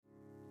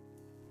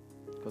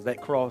Because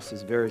that cross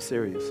is very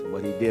serious,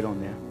 what he did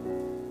on there.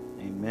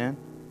 Amen.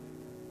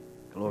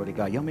 Glory to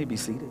God. Y'all may be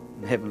seated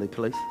in heavenly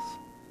places.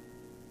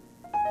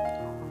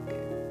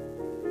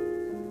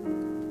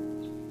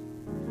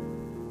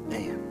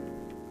 Man.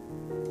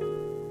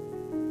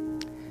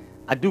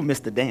 I do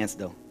miss the dance,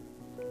 though.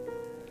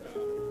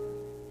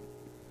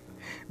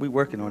 We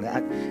working on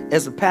it.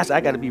 As a pastor,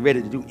 I got to be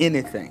ready to do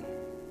anything.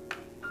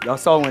 Y'all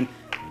saw when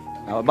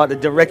I was about to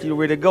direct you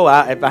where to go.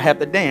 If I have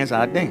to dance,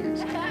 I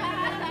dance.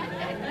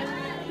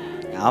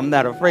 I'm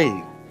not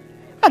afraid.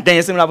 I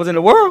danced when I was in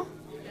the world.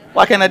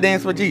 Why can't I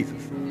dance for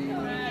Jesus?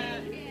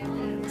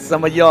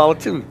 Some of y'all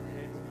too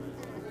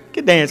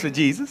can dance for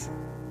Jesus.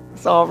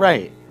 It's all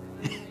right.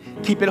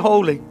 Keep it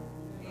holy.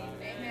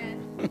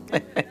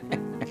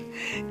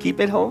 Keep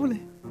it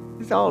holy.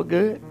 It's all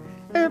good.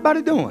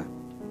 Everybody doing?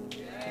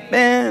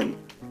 Man,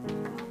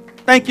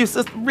 thank you,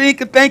 Sister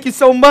Rika. Thank you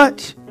so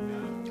much.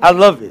 I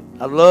love it.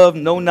 I love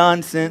no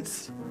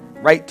nonsense,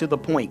 right to the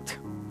point.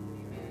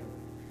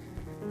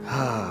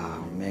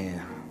 Oh,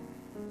 man.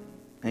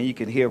 And you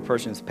can hear a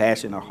person's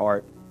passion or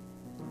heart.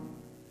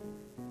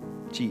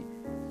 She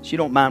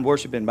don't mind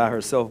worshiping by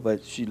herself,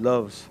 but she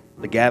loves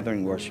the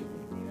gathering worship.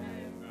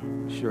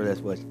 I'm sure that's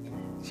what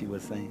she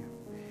was saying.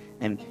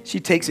 And she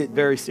takes it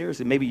very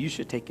seriously. Maybe you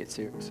should take it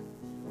seriously.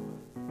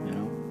 You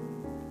know?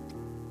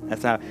 I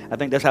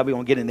think that's how we're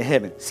going to get into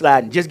heaven.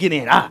 Sliding, just get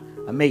in. I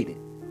made it.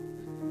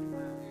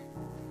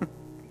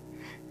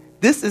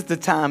 This is the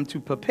time to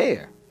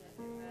prepare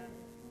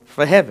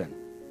for heaven.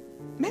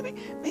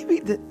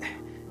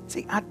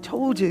 See, I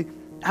told you,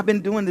 I've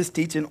been doing this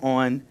teaching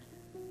on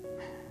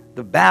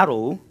the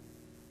battle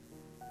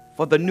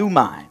for the new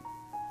mind.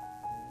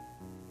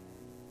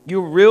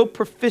 You're real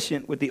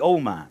proficient with the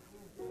old mind.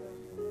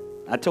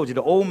 I told you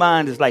the old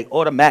mind is like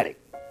automatic.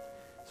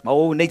 It's my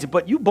old nature,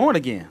 but you're born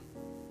again.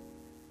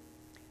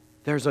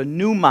 There's a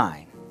new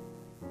mind.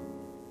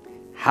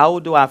 How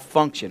do I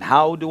function?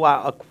 How do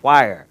I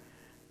acquire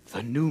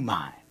the new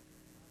mind?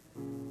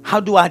 How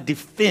do I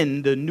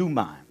defend the new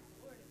mind?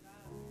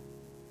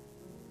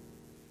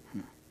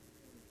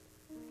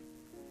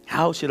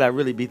 How should I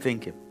really be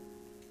thinking?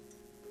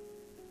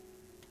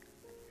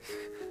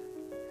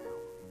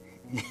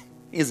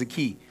 Here's a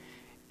key.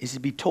 It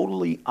should be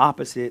totally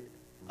opposite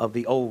of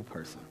the old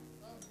person.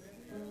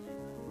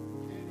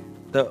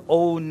 The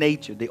old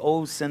nature, the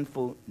old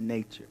sinful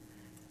nature.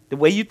 The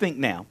way you think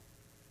now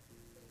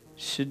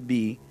should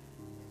be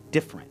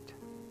different.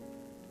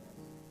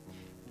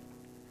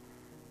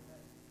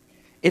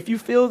 If you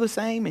feel the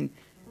same and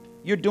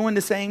you're doing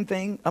the same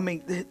thing,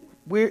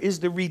 where is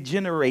the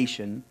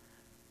regeneration?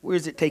 Where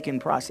is it taking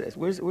process?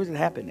 Where's it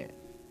happening at?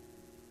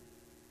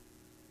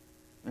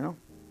 You know?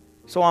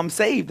 So I'm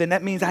saved, and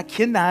that means I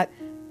cannot.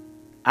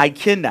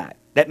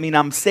 That means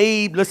I'm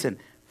saved, listen,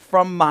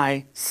 from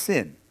my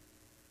sin.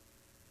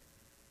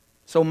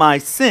 So my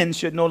sin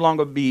should no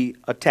longer be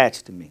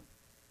attached to me.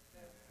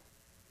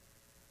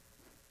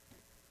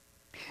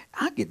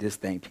 I get this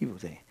thing. People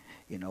say,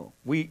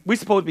 we're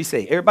supposed to be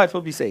saved. Everybody's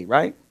supposed to be saved,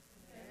 right?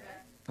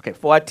 Okay,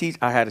 before I teach,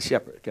 I had a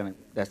shepherd. All right.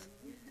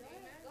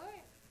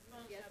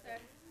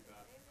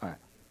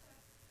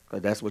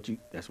 Because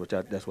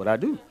that's what I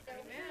do.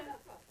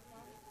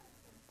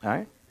 All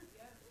right.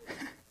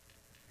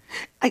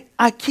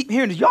 I keep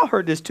hearing this. Y'all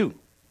heard this too.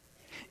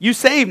 You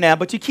saved now,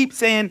 but you keep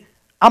saying,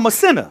 I'm a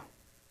sinner.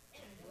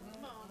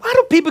 Why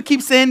do people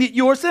keep saying that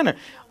you're a sinner?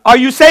 Are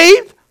you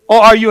saved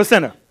or are you a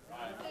sinner?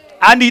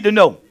 I need to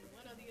know.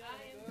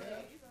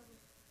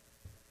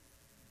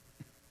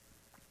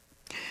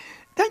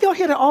 Don't y'all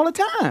hear that all the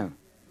time?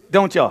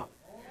 Don't y'all?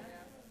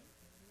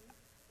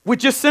 We're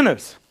just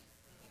sinners.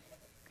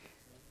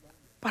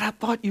 But I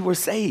thought you were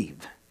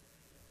saved.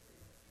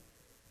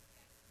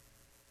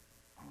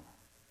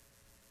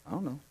 I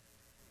don't know.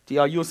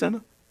 Are you a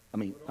sinner?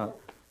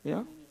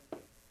 Yeah.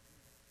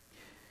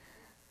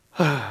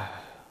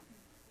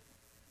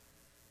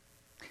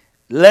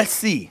 Let's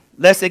see.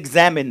 Let's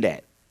examine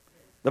that.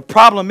 The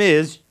problem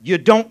is you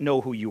don't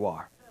know who you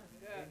are.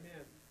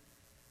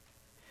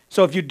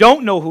 So if you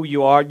don't know who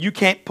you are, you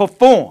can't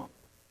perform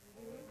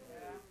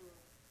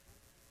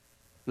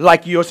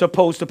like you're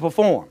supposed to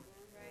perform.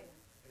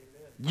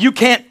 You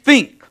can't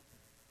think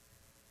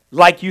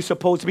like you're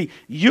supposed to be.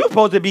 You're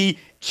supposed to be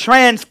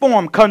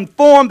transformed,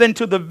 conformed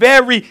into the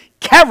very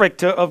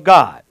character of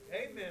God.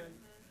 Amen.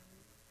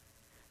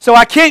 So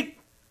I can't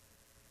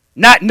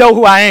not know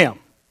who I am.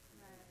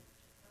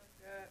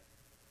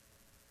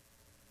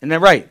 Isn't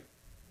that right?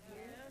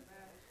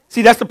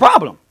 See, that's the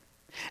problem.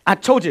 I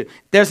told you,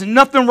 there's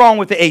nothing wrong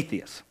with the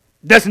atheists.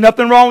 There's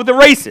nothing wrong with the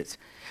racists.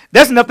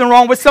 There's nothing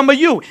wrong with some of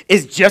you.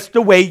 It's just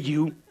the way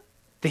you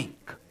think.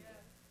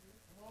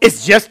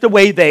 It's just the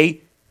way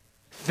they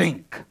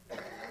think.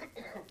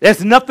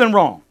 There's nothing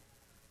wrong.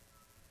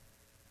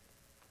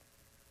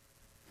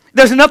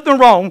 There's nothing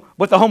wrong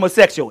with a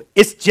homosexual.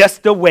 It's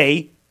just the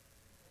way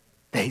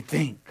they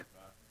think.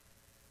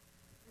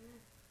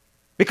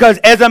 Because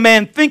as a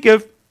man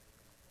thinketh,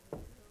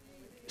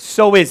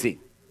 so is he.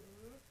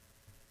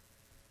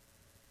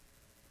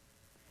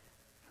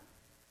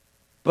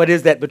 But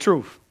is that the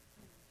truth?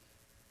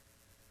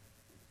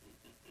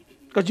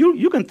 Because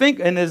you can think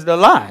and it's the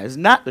lie. It's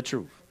not the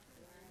truth.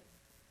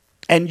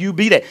 And you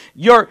be that.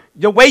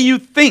 The way you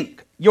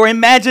think, your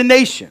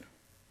imagination,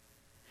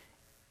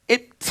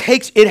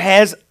 it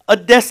has a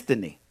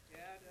destiny.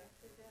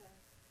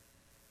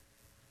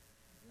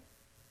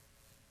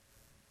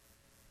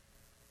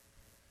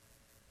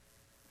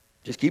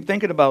 Just keep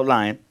thinking about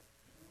lying.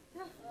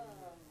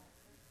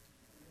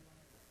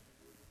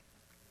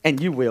 And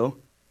you will.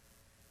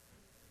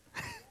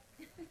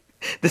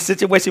 The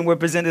situation will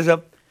present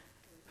itself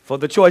for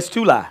the choice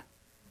to lie.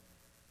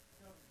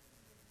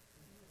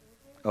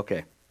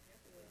 Okay.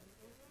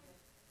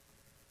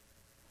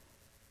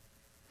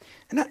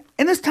 And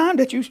it's time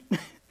that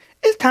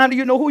it's time that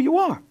you know who you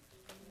are.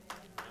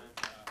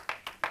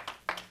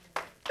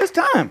 It's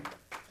time.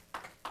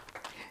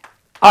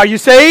 Are you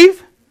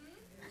saved?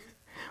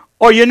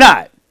 Or you're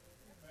not?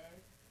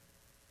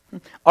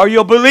 Are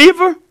you a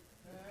believer?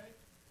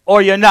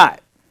 Or you're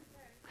not?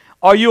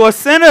 Are you a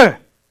sinner?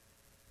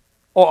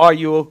 Or are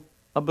you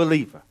a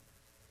believer?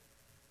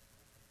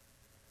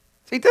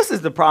 See, this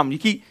is the problem. You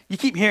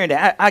keep hearing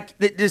that.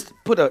 It just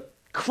put a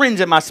cringe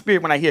in my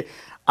spirit when I hear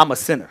I'm a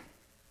sinner.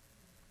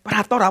 But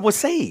I thought I was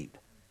saved.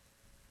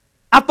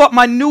 I thought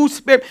my new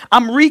spirit,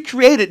 I'm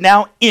recreated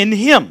now in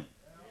him.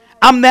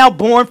 I'm now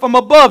born from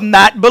above,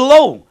 not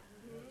below.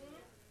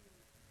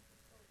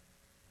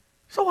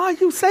 So are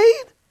you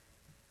saved?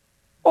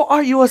 Or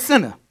are you a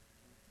sinner?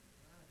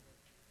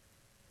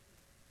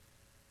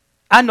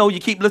 I know you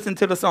keep listening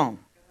to the song.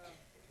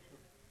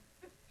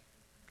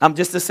 I'm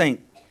just a saint.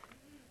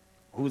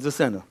 Who's a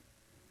sinner?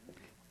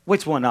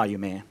 Which one are you,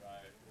 man?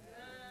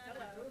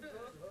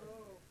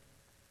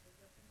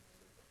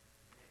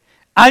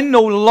 I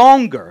no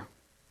longer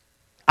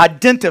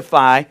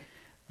identify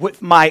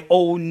with my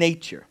old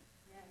nature.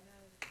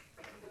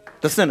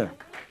 The sinner.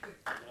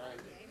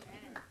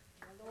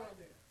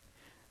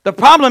 The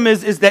problem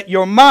is that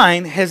your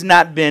mind has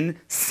not been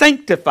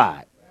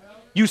sanctified.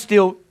 You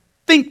still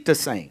think the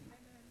same.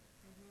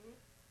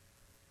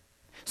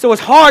 So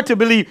it's hard to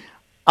believe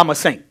I'm a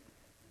saint.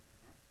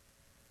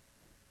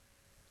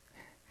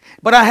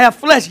 But I have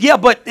flesh. Yeah,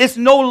 but it's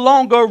no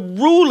longer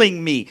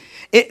ruling me.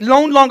 It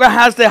no longer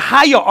has the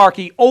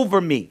hierarchy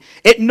over me.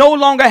 It no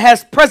longer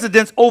has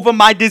precedence over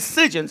my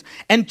decisions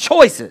and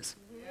choices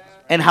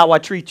and how I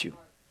treat you.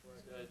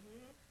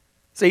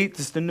 See,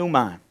 it's the new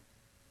mind.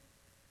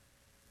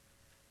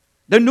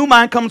 The new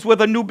mind comes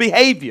with a new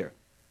behavior.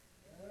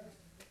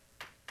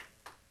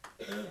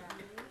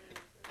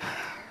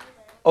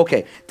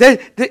 Okay.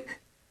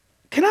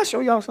 Can I show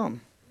y'all something?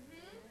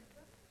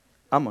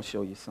 I'm going to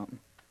show you something.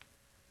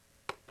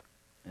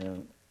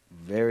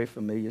 Very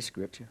familiar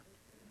scripture.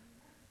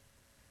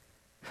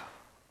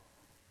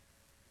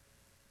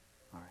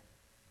 All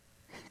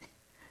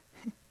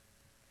right.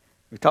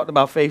 We talked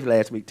about faith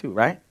last week too,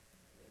 right?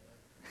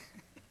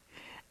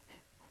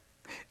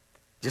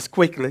 Just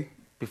quickly,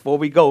 before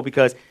we go,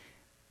 because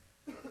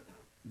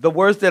the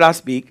words that I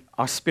speak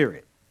are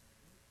spirit.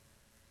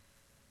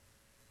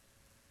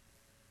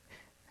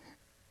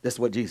 That's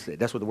what Jesus said.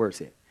 That's what the word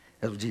said.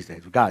 That's what Jesus said.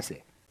 That's what God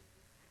said.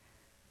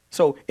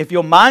 So if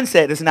your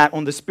mindset is not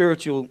on the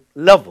spiritual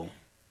level,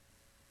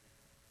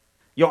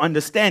 your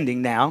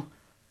understanding now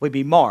will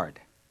be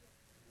marred.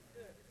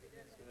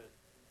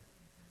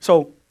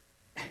 So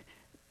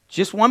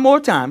just one more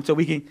time so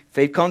we can,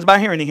 faith comes by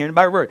hearing and hearing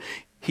by the word.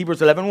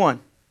 Hebrews 11:1.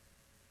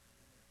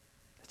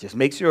 Just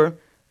make sure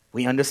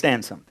we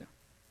understand something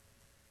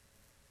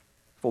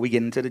before we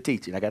get into the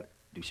teaching. I got to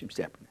do some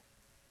stepping.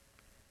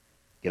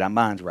 Get our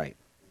minds right.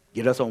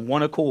 Get us on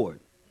one accord.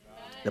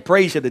 The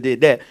praise should have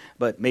did that,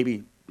 but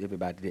maybe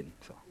everybody didn't.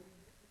 So,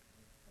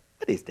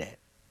 what is that?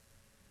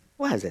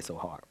 Why is that so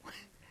hard?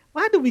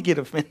 Why do we get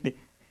offended?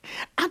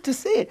 I just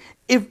said,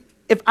 if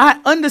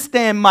I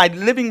understand my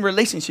living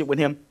relationship with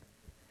him,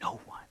 no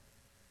one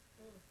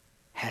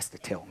has to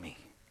tell me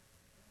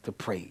to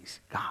praise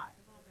God.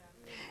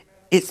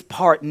 It's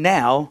part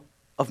now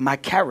of my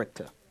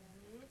character,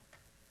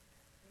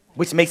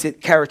 which makes it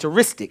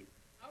characteristic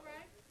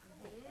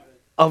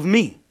of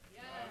me.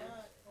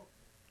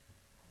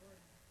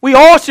 We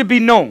all should be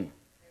known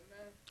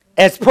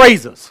as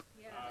praisers.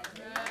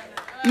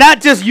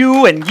 Not just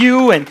you and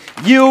you and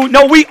you.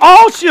 No, we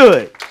all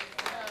should.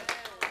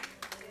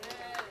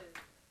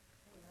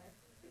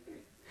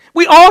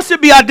 We all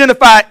should be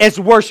identified as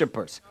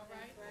worshipers.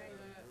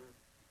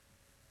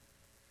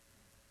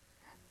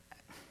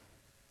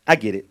 I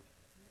get it.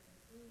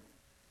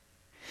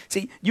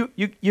 See,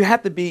 you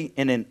have to be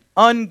in an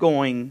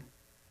ongoing,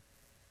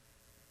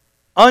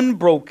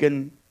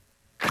 unbroken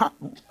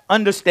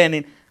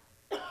understanding,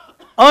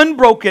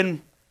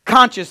 unbroken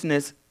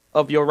consciousness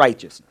of your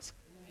righteousness.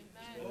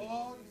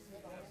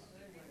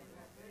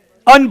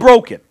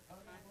 Unbroken.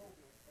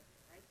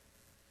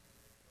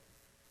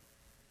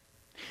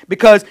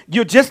 Because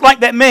you're just like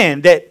that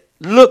man that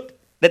looked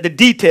at the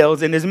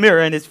details in his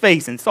mirror in his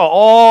face and saw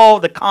all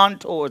the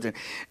contours and,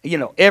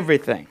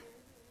 everything.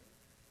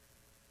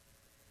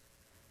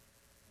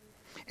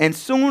 And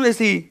soon as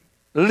he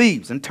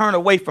leaves and turn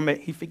away from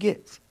it, he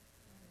forgets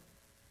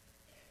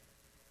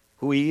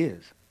who he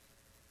is.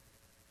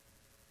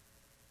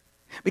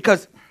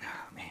 Because,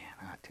 oh man,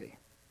 I tell you.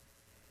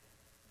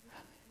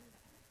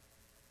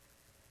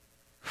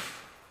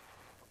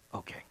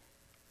 Okay.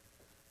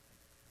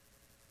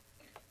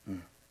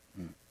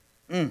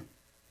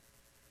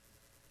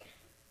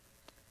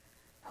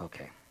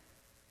 Okay.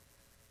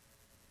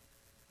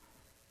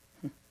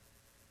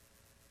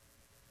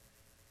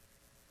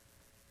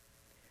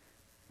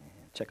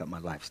 Check out my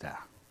lifestyle.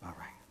 All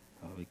right.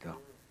 Here we go.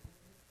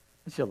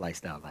 What's your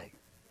lifestyle like?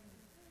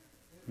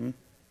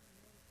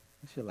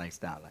 What's your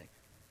lifestyle like?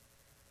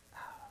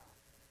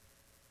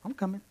 I'm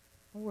coming.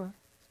 Don't worry.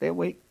 Stay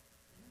awake.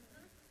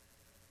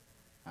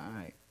 All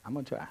right. I'm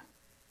going to try.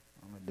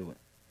 I'm going to do it.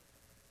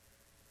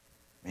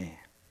 Man.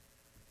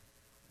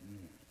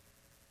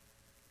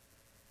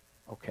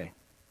 Okay.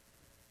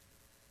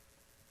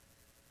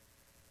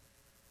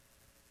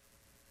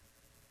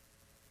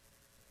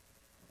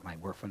 Might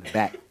work from the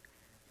back.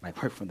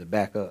 Might work from the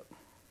back up.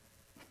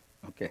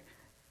 Okay.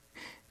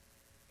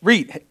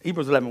 Read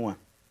Hebrews 11:1.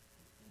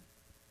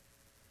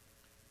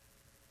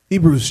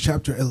 Hebrews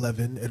chapter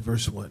 11 and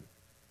verse 1.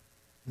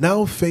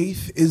 Now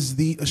faith is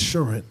the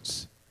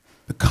assurance,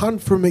 the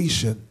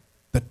confirmation,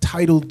 the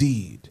title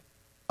deed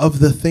of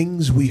the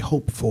things we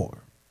hope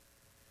for,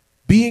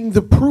 being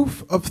the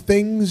proof of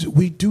things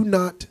we do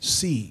not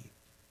see,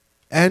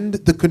 and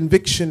the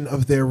conviction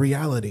of their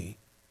reality.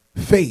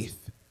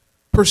 Faith,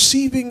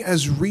 perceiving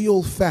as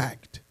real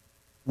fact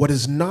what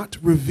is not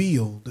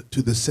revealed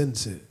to the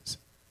senses.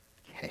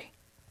 Okay.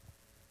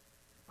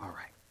 All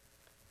right.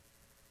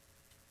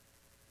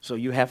 So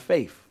you have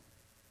faith.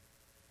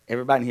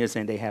 Everybody here is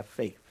saying they have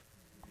faith.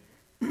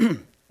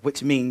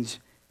 Which means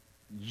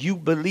you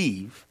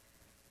believe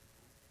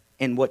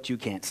in what you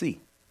can't see.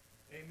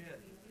 Amen.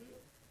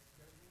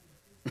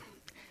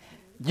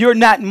 You're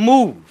not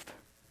moved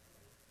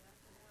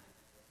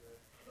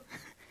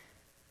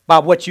by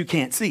what you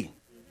can't see.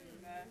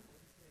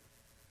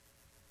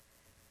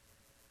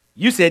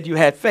 You said you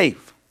had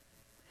faith,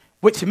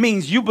 which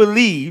means you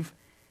believe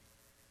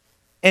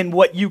in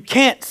what you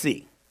can't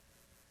see.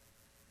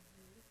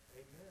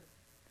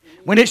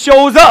 When it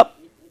shows up,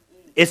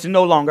 it's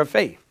no longer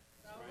faith.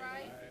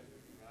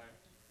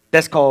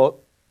 That's called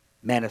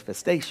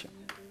manifestation.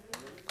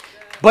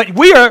 But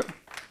we are,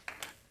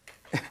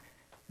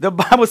 the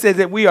Bible says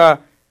that we are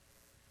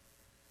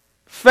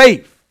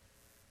faith.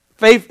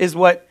 Faith is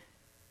what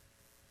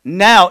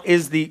now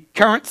is the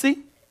currency.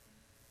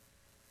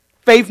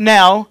 Faith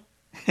now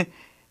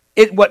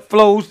is what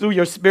flows through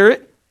your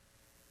spirit.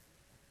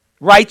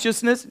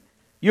 Righteousness.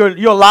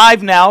 You're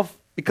alive now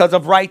because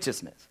of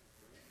righteousness,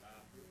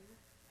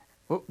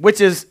 which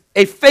is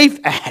a faith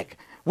act,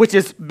 which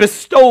is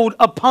bestowed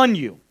upon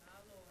you.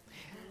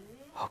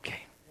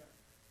 Okay.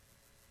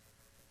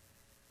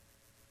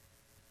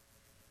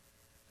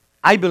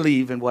 I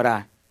believe in what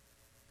I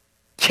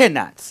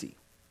cannot see.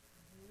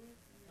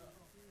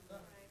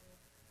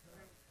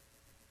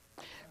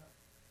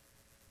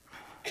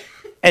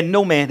 And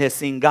no man has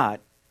seen God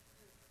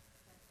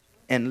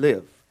and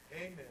live.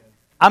 Amen.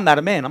 I'm not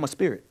a man, I'm a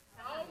spirit.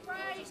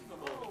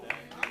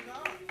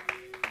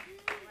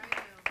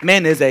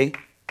 Man is a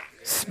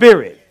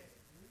spirit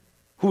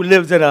who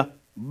lives in a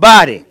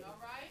body,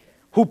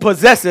 who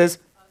possesses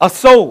a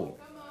soul.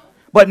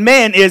 But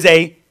man is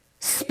a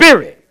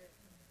spirit.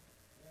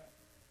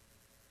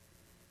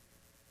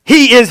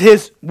 He is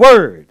his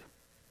word.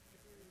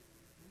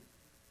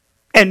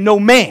 And no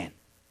man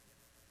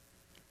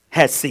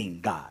has seen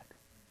God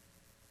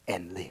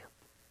and lived.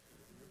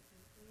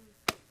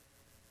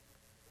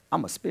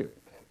 I'm a spirit.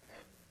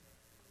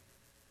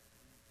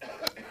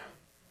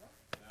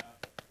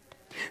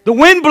 The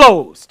wind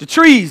blows, the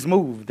trees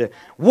move, the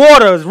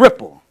waters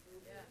ripple.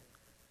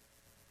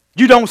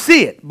 You don't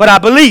see it, but I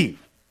believe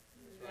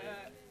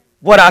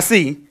what I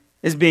see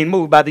is being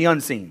moved by the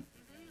unseen.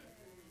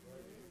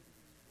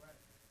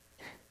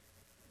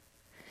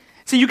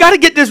 See, you got to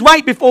get this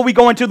right before we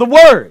go into the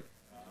Word.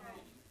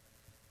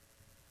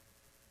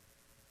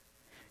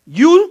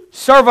 You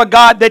serve a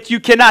God that you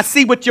cannot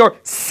see with your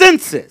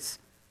senses,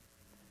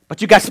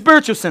 but you got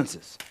spiritual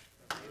senses.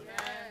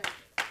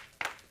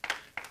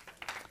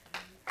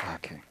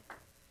 Okay.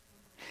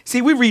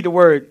 See, we read the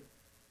Word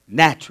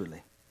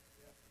naturally,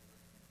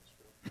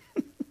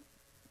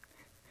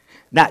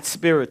 not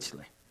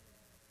spiritually.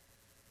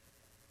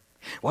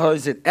 Well,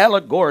 is it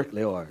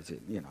allegorically or is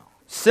it,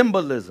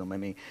 symbolism? I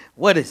mean,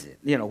 what is it?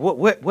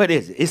 What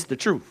is it? It's the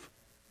truth.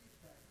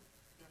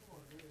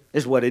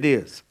 It's what it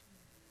is.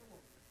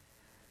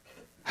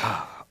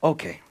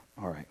 Okay,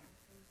 all right.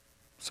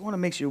 Just want to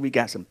make sure we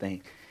got some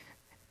things.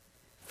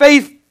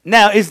 Faith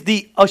now is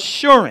the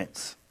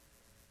assurance.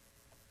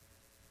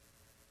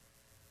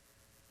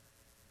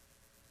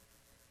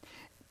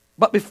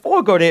 But before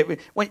I go there,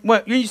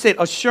 when you said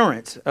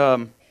assurance,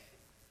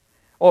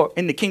 or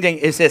in the King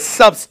James, it says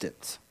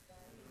substance.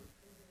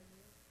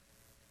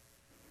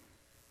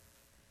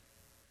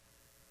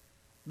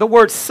 The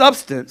word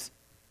substance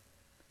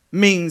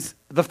means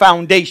the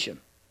foundation.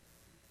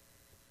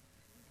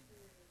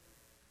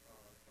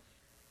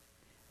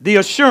 the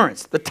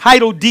assurance, the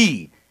title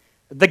deed,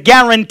 the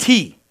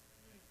guarantee.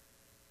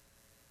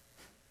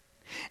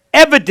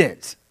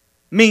 Evidence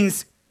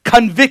means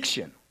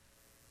conviction.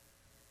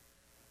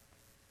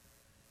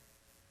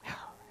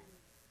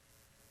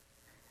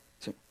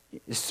 So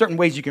there's certain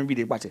ways you can read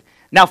it. Watch it.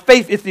 Now,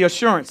 faith is the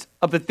assurance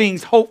of the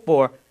things hoped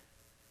for,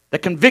 the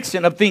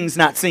conviction of things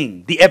not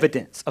seen, the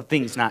evidence of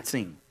things not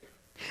seen.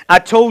 I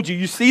told you,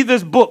 you see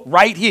this book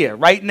right here,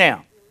 right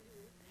now.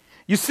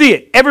 You see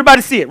it.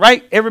 Everybody see it,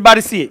 right?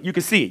 Everybody see it. You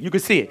can see it. You can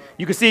see it.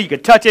 You can see it. You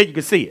can touch it. You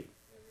can see it.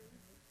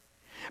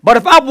 But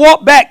if I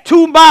walk back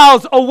 2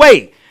 miles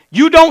away,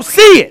 you don't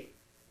see it.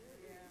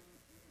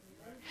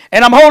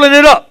 And I'm holding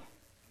it up.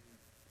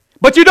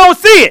 But you don't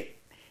see it.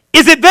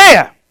 Is it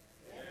there?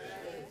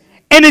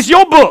 And it's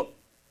your book.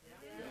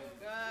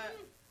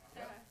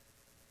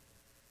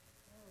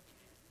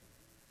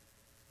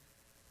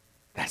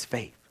 That's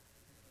faith.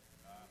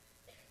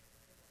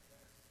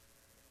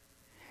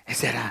 It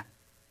said, I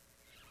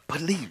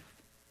believe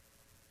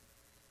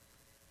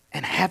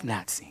and have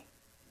not seen.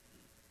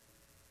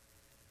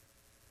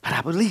 But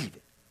I believe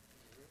it.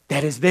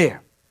 That is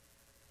there.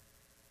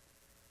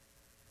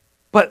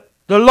 But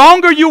the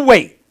longer you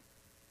wait,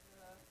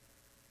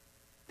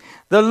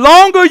 the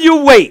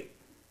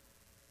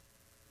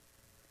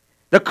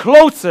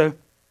closer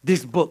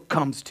this book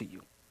comes to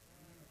you.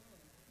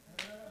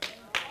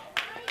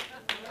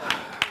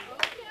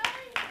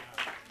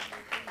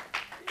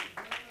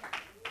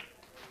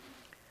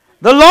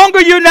 The longer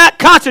you're not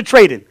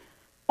concentrating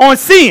on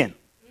seeing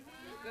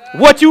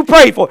what you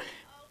pray for,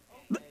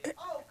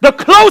 the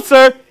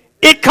closer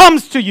it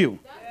comes to you.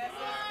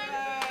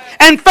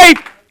 And faith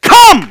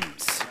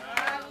comes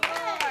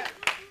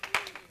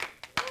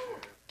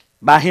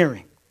by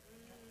hearing.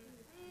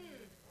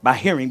 By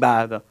hearing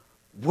by the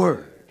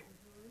word.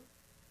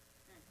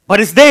 But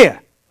it's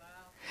there.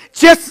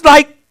 Just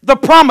like the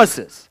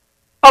promises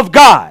of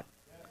God.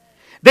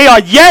 They are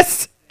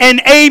yes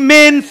and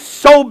amen,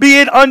 so be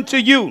it unto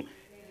you.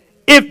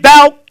 If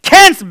thou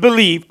canst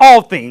believe,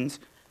 all things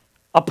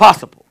are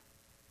possible.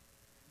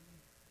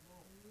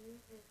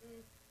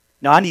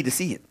 Now, I need to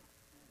see it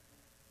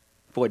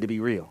for it to be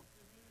real.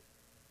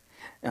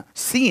 Now,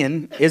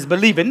 seeing is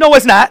believing. No,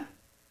 it's not.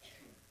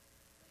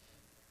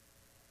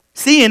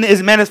 Seeing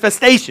is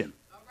manifestation.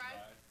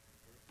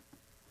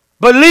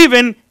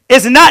 Believing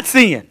is not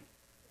seeing.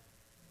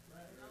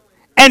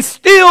 And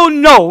still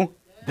know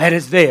that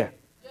it's there.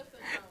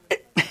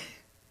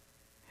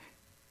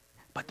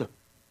 But the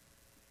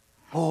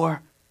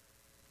more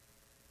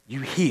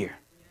you hear,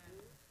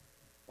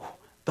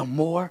 the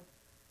more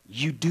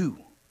you do.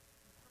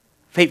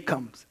 Faith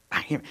comes by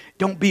hearing.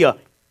 Don't be a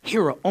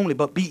hearer only,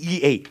 but be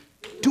ye a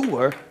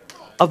doer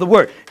of the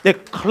word. The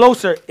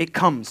closer it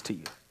comes to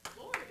you.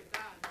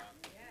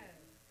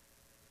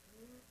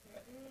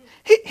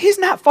 He's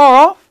not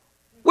far off.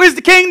 Where's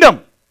the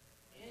kingdom?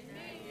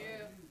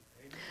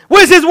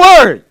 Where's his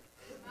word?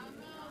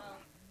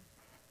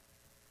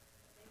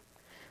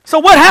 So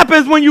what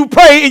happens when you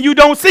pray and you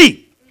don't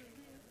see?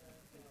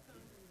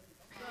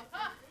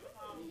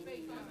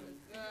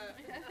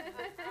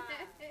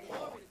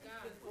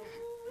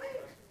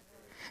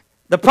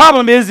 The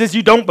problem is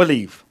you don't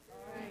believe.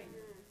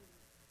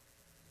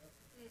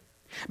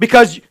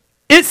 Because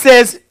it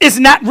says it's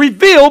not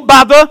revealed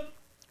by the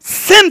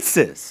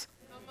senses.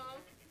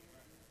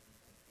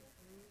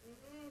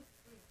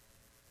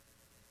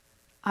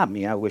 I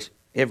mean, I wish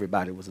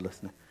everybody was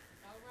listening.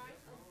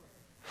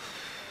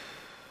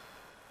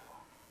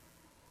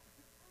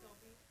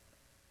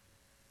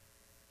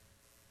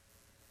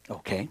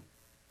 Okay.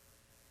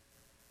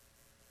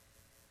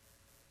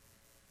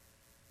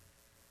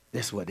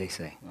 This is what they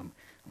say. I'm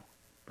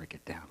break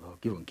it down, Lord.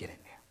 You won't get in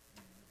there.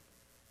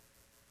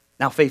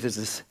 Now, faith is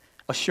this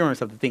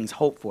assurance of the things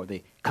hoped for,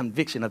 the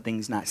conviction of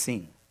things not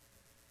seen.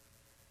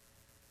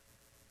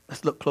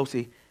 Let's look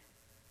closely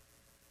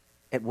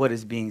at what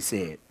is being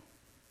said.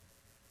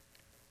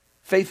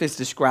 Faith is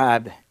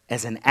described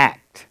as an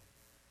act,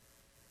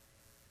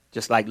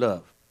 just like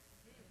love.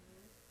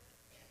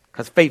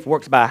 Because faith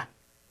works by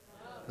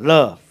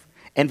love.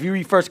 And if you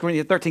read 1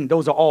 Corinthians 13,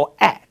 those are all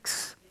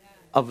acts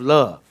of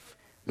love.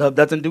 Love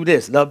doesn't do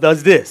this. Love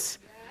does this.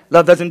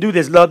 Love doesn't do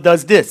this. Love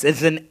does this.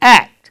 It's an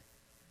act.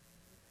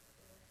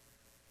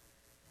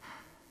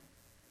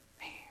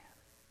 Man.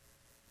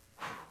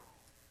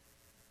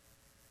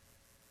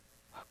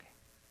 Okay.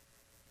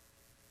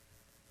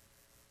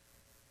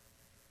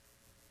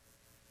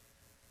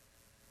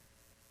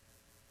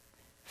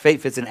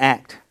 Faith is an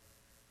act,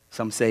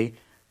 some say,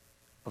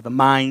 of the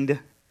mind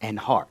and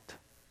heart.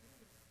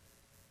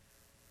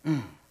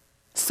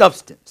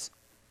 Substance.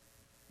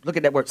 Look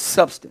at that word,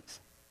 substance.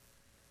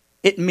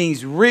 It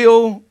means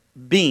real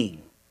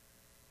being.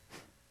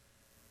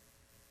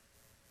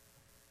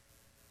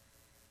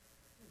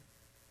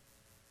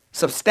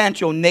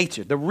 Substantial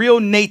nature, the real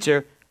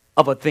nature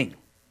of a thing.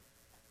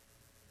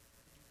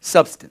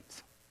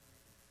 Substance.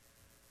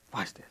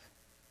 Watch this.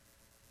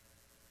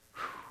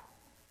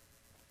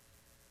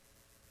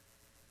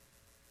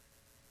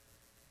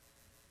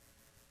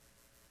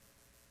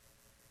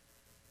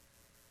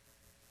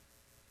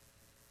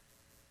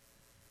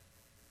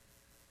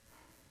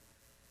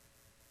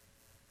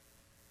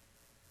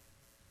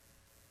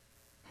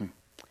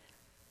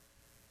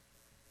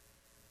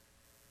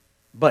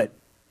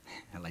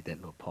 like that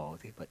little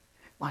pause here, but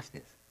watch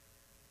this.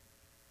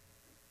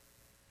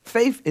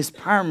 Faith is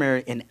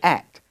primary an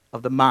act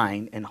of the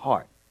mind and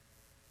heart.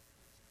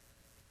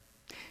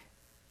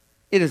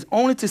 It is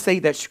only to say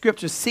that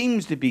Scripture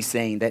seems to be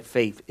saying that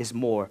faith is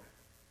more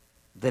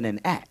than an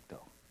act,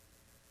 though.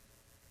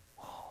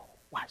 Oh,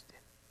 watch this.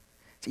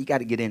 So you got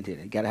to get into it.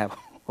 You got to have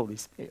Holy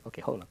Spirit.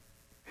 Okay, hold on.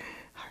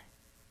 All right.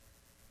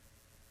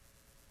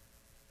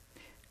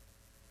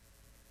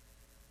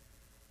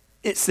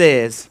 It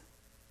says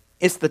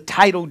it's the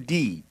title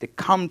deed, the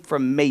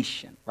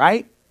confirmation,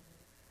 right?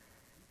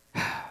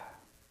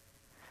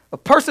 A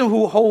person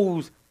who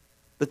holds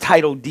the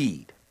title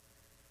deed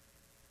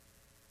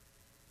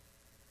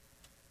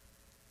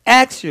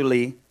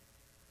actually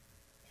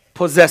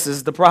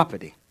possesses the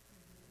property.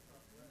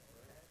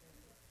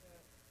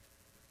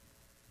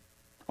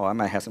 Oh, I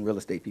might have some real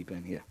estate people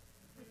in here.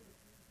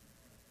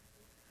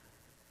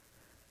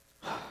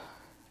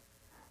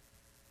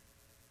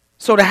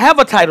 So to have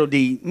a title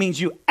deed means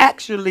you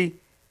actually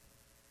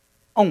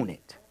own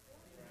it.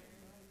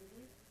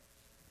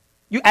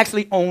 You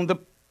actually own the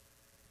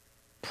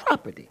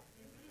property.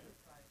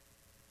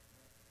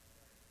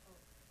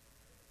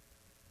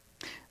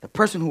 The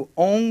person who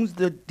owns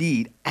the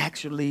deed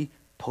actually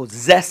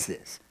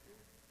possesses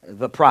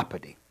the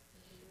property.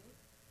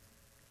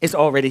 It's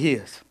already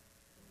his.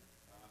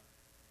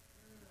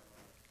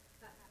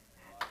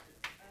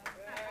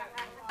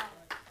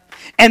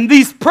 And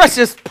these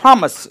precious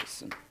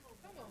promises,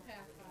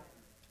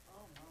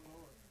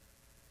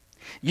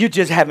 you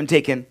just haven't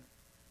taken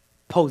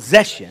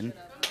possession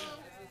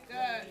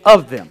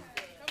of them.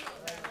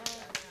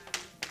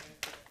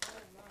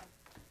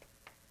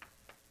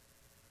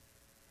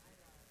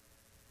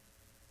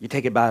 You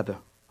take it by the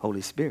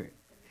Holy Spirit.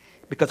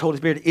 Because Holy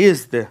Spirit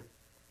is the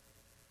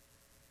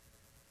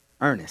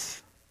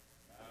earnest.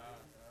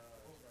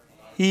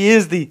 He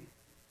is the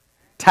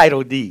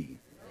title deed.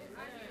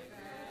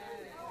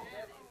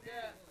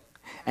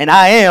 And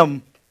I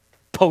am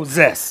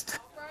possessed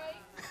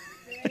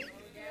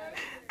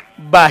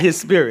by His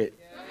Spirit.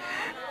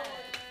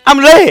 I'm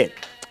led.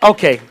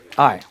 Okay.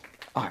 All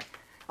right.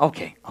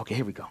 Okay,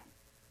 here we go.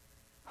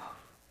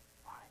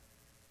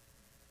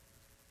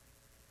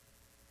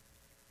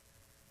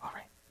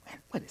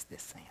 What is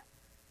this saying?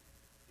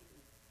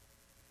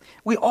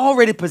 We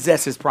already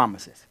possess His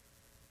promises.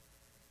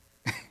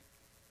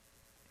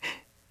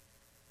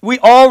 We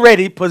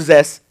already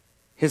possess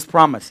His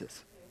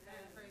promises.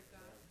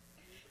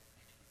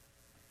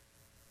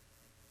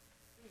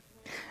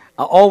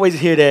 I always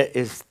hear that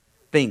as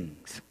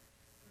things.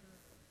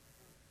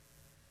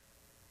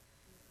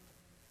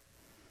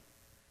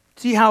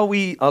 See how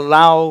we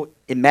allow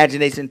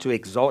imagination to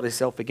exalt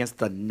itself against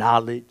the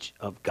knowledge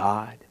of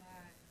God?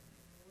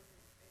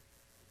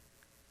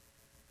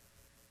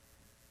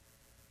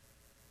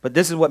 But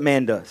this is what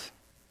man does.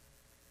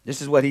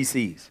 This is what he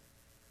sees.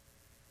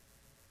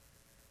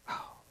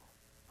 Oh,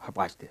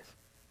 watch this.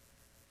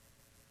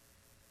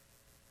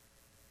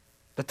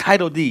 The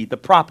title deed, the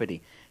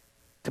property,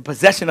 the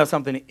possession of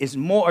something is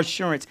more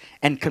assurance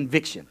and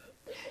conviction.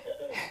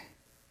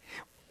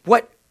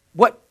 What?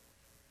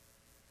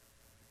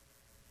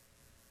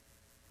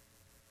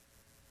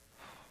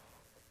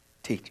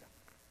 Teacher,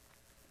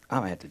 I'm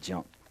going to have to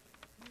jump.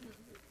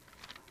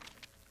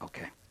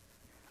 Okay,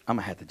 I'm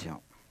going to have to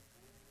jump.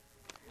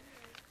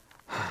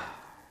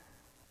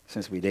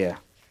 Since we're there.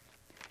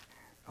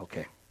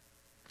 Okay.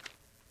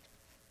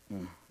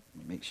 Let me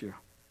make sure.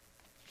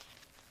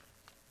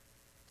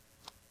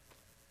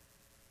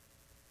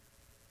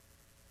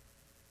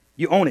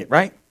 You own it,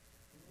 right?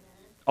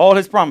 All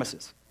His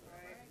promises.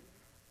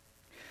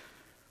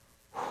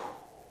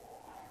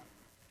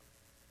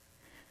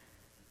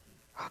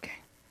 Okay.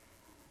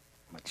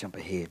 I'm going to jump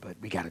ahead, but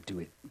we got to do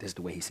it. This is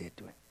the way He said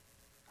do it.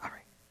 All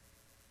right.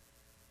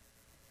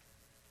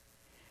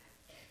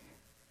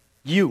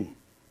 You.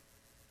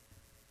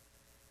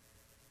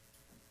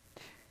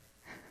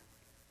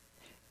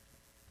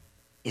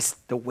 It's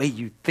the way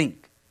you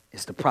think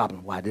is the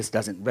problem why this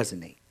doesn't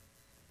resonate.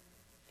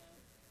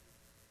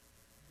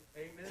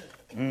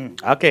 Amen.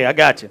 Okay, I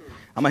got you.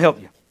 I'm going to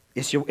help you.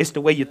 It's the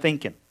way you're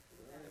thinking.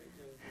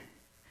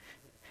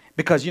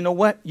 Because you know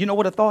what? You know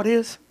what a thought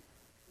is?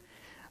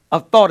 A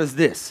thought is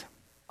this.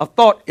 A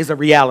thought is a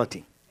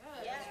reality.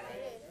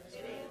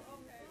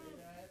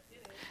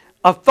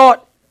 A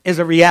thought is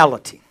a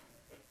reality.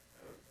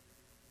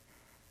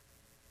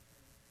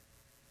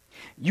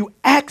 You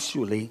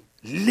actually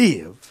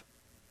live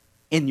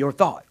in your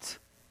thoughts.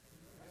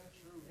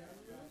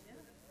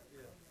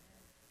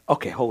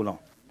 Okay, hold on.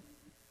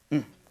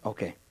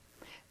 Okay.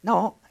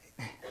 No,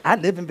 I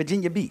live in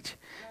Virginia Beach.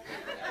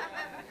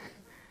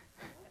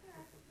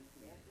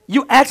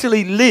 You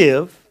actually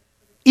live,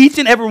 each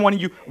and every one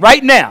of you,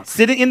 right now,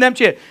 sitting in that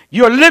chair,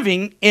 you're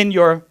living in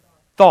your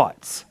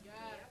thoughts.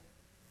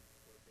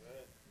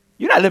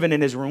 You're not living in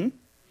this room.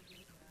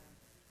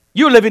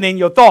 You're living in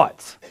your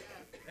thoughts.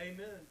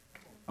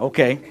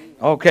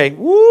 Okay.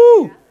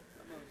 Woo!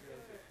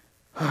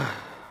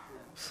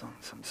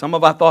 Some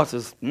of our thoughts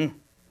is,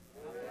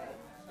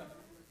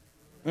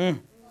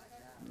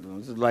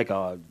 This is like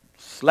a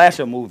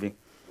slasher movie.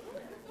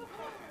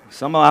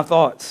 Some of our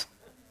thoughts.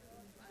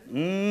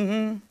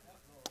 You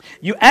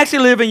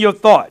actually live in your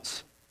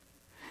thoughts.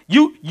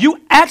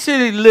 You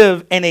actually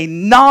live in a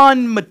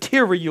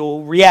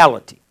non-material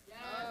reality.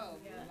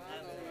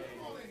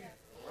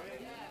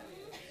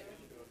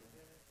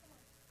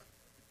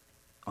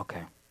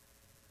 Okay.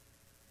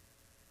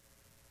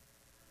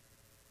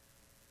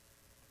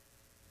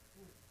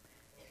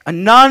 A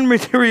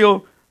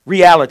non-material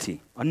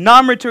reality, a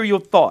non-material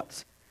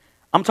thoughts.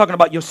 I'm talking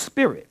about your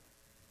spirit.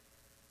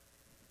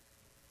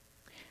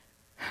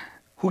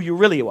 Who you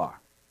really are.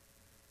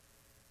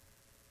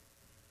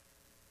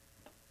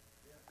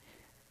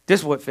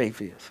 This is what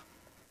faith is.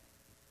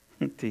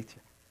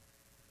 Teacher.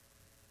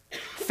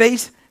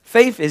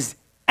 Faith is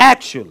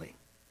actually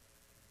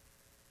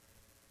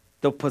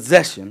the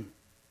possession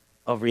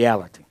of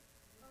reality.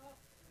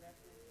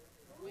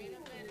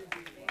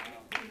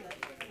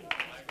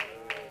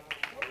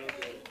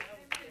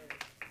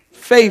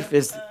 Faith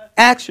is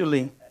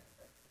actually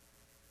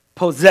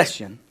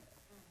possession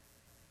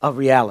of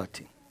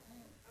reality.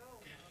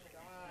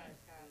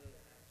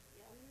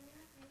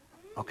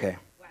 Okay.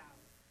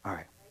 All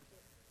right.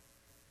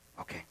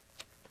 Okay.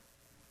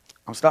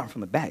 I'm starting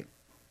from the back.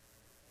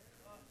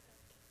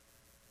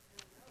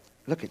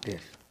 Look at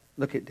this.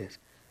 Look at this.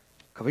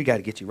 Because we got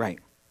to get you right.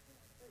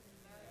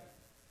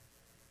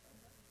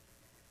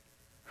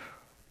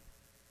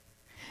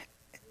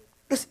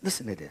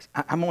 Listen to this.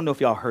 I don't know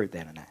if y'all heard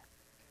that or not.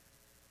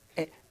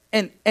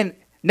 And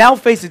now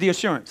faces the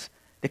assurance,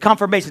 the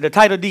confirmation, the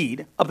title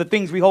deed of the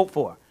things we hope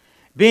for,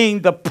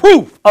 being the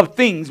proof of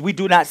things we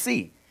do not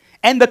see,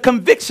 and the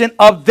conviction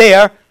of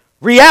their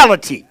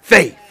reality,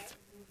 faith.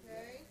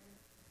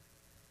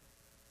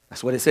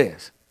 That's what it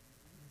says.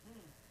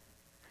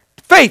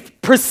 Faith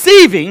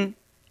perceiving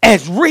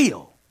as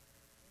real.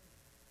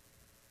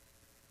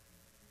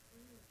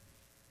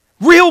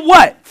 Real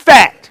what?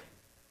 Fact.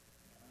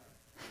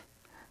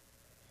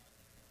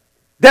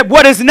 That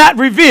what is not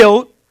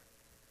revealed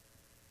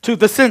to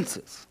the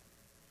senses.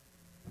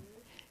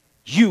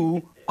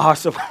 You are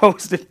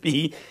supposed to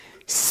be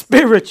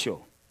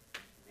spiritual.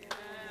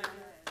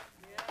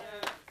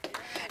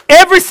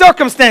 Every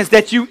circumstance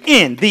that you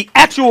in, the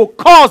actual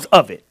cause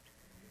of it,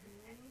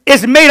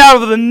 is made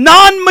out of the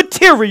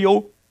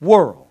non-material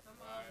world.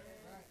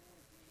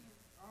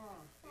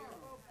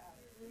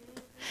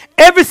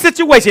 Every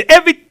situation,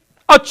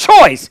 a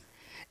choice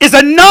is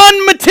a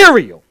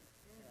non-material.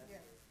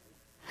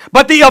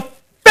 But the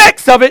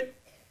effects of it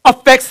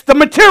affects the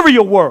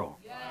material world.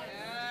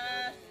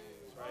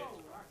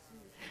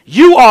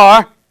 You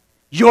are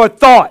your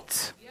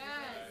thoughts.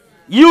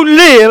 You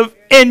live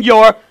in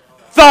your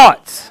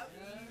thoughts.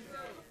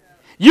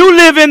 You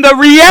live in the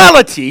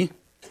reality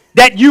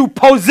that you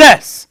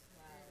possess.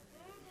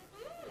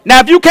 Now,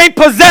 if you can't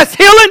possess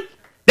healing,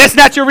 that's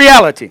not your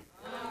reality.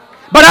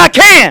 But I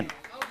can.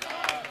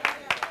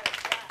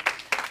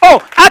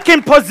 Oh, I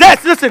can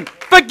possess. Listen,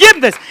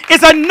 forgiveness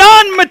is a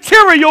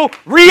non-material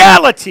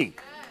reality.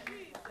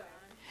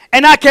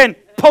 And I can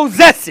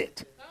possess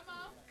it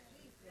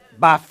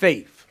by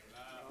faith.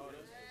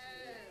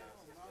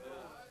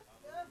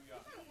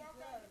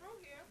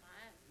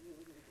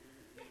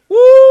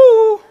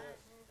 Woo!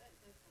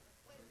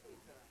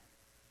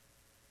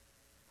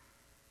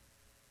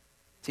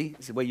 See,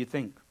 it's the way you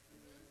think.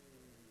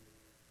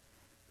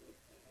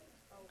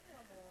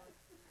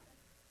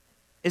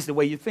 It's the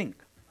way you think.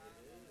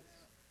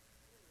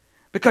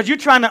 Because you're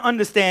trying to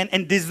understand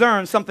and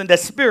discern something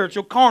that's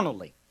spiritual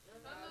carnally.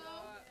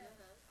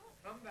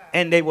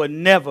 And they will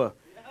never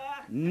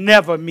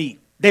meet.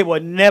 They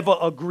will never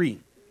agree.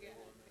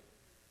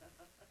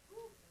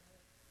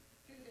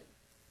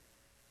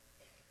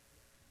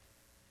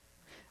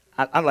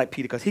 I like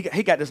Peter because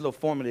he got this little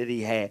formula that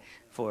he had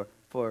for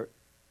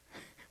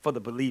the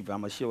believer.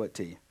 I'm going to show it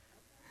to you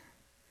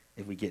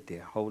if we get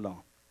there. Hold on.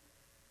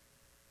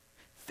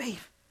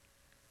 Faith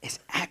is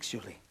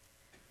actually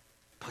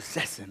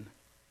possessing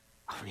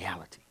a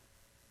reality.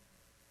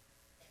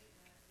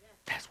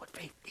 That's what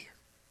faith is.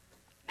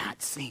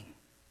 Not seen.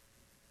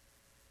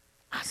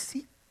 I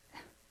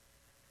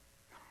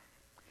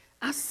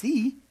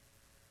see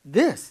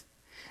this.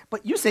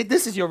 But you say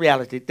this is your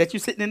reality, that you're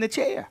sitting in the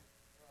chair.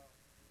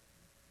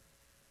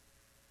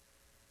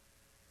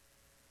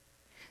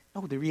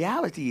 No, the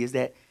reality is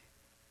that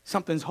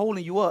something's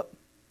holding you up,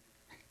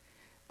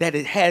 that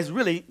it has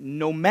really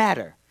no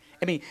matter.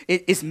 I mean,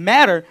 it's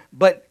matter,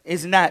 but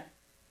it's not,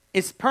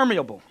 it's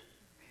permeable.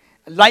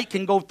 Light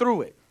can go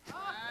through it.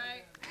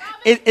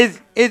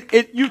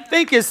 You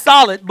think it's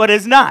solid, but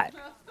it's not.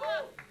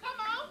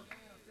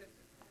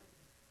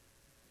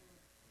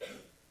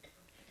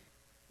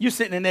 You're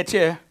sitting in that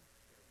chair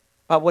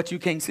by what you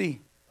can't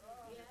see.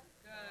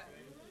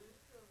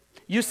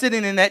 You're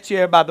sitting in that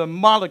chair by the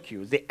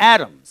molecules, the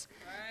atoms,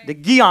 the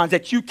geons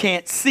that you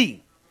can't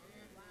see.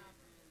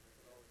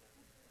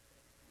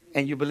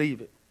 And you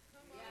believe it.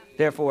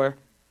 Therefore,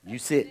 you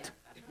sit.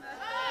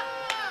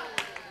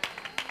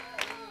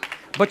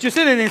 But you're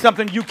sitting in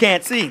something you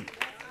can't see.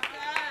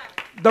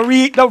 the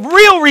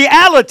real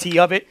reality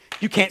of it,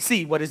 you can't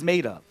see what it's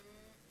made of.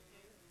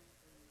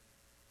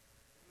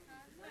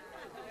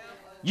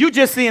 You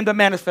just seeing the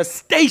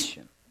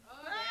manifestation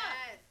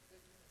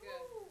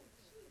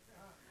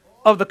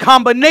of the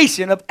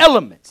combination of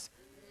elements.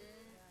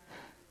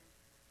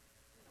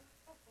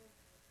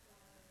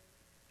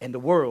 And the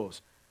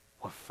worlds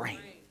were framed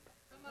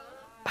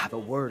by the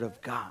word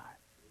of God.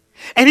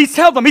 And he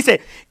tells them, he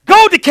said,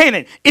 go to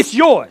Canaan, it's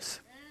yours.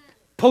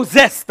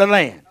 Possess the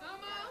land.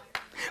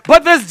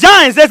 But there's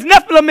giants, there's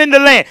Nephilim in the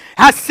land.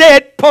 I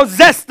said,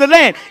 possess the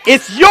land.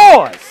 It's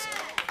yours.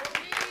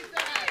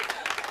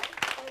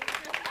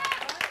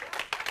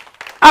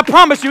 I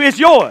promise you, it's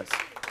yours.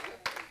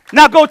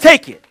 Now go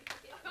take it.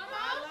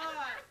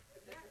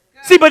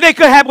 See, but they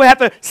would have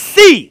to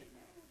see.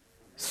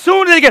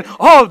 Soon as they get,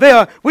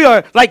 we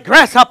are like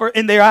grasshopper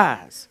in their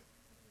eyes.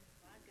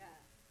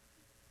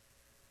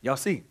 Y'all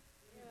see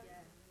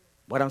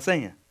what I'm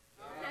saying?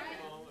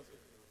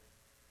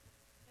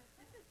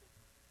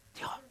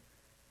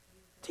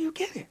 Do you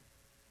get it?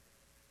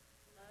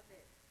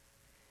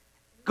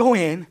 Go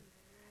in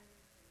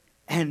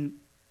and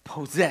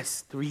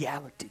possess the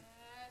reality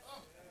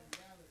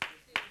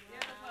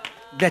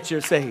that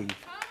you're saved.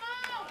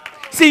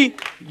 See,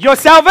 your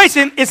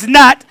salvation is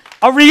not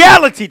a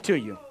reality to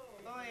you.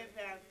 Go ahead,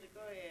 Pastor. Go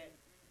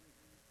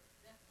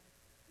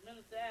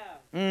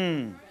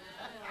ahead.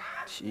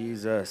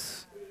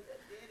 Jesus.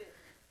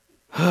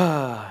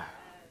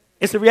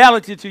 It's a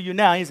reality to you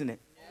now, isn't it?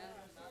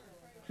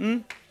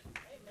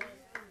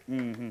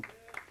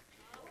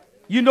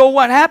 You know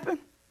what happened?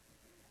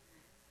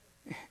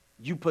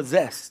 You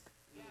possessed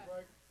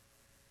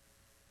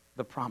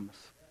the promise.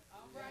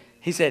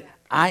 He said,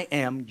 I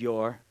am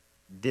your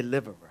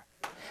deliverer.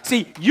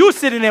 See, you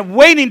sitting there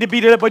waiting to be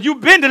delivered, but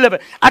you've been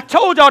delivered. I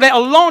told y'all that a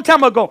long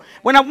time ago.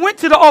 When I went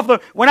to the altar,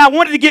 when I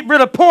wanted to get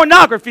rid of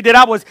pornography that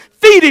I was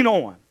feeding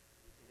on.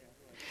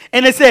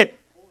 And they said,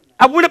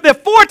 I went up there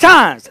 4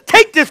 times.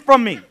 Take this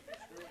from me.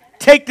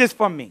 Take this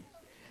from me.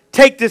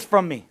 Take this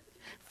from me.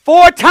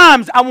 4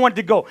 times I wanted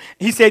to go.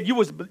 He said, you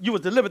was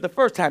delivered the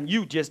first time.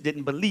 You just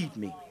didn't believe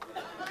me.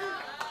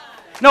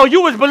 No,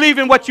 you was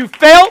believing what you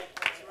felt,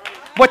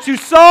 what you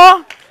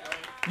saw,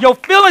 your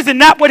feelings, and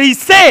not what he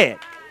said.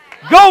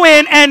 Go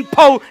in and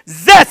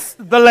possess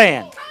the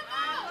land.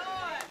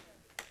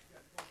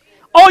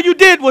 All you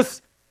did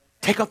was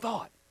take a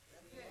thought.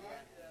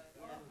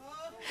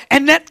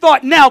 And that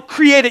thought now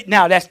created,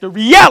 now that's the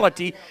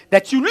reality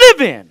that you live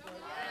in.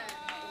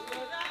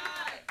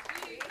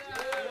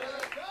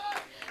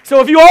 So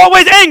if you're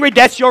always angry,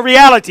 that's your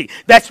reality.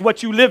 That's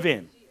what you live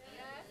in.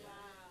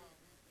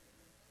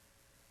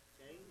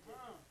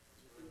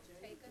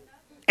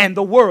 And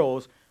the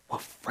worlds were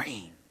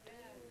framed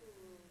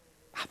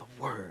by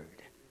the word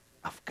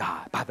of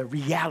God, by the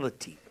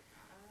reality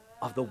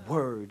of the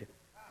word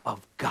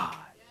of God.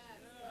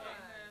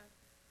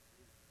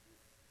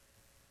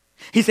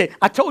 He said,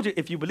 I told you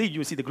if you believe,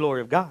 you would see the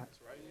glory of God.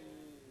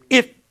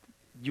 If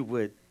you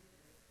would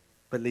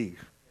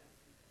believe.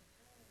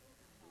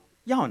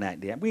 Y'all not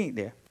there. We ain't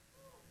there.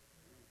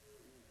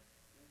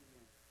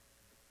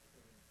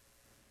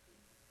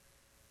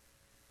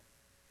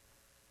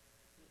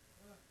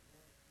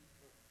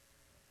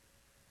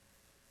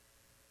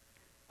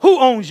 Who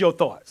owns your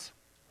thoughts?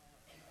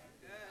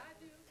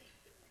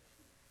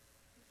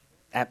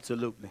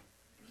 Absolutely.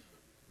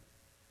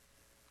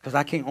 Because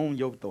I can't own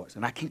your thoughts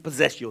and I can't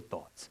possess your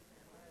thoughts.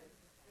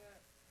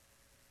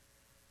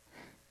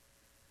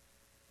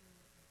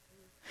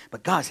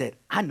 But God said,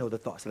 I know the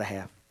thoughts that I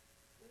have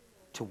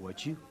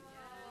towards you.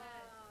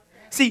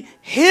 See,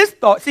 his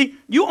thoughts, see,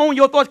 you own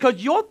your thoughts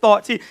because your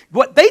thoughts, see,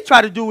 what they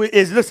try to do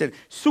is, listen,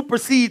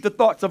 supersede the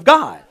thoughts of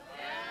God.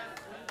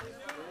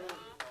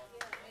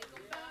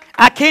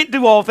 I can't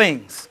do all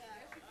things.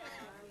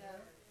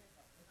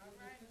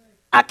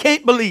 I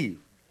can't believe.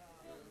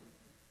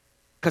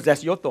 Because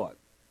that's your thought.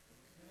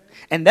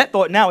 And that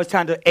thought now is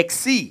trying to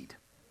exceed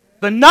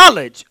the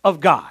knowledge of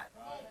God.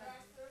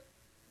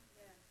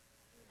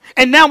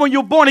 And now when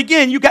you're born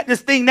again, you got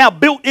this thing now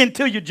built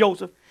into you,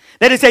 Joseph,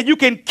 that it said you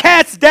can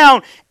cast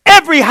down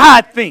every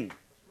high thing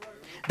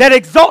that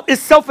exalts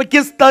itself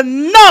against the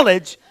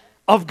knowledge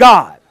of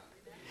God.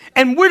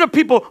 And where the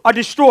people are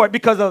destroyed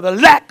because of the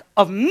lack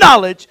of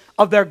knowledge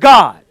of their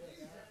God.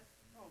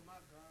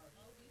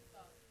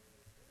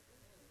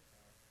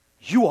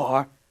 You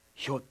are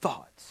your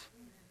thoughts.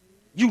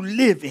 You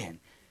live in.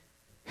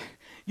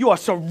 You are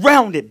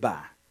surrounded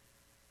by.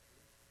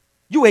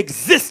 You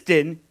exist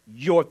in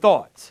your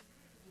thoughts.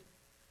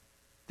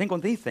 Think on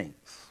these things,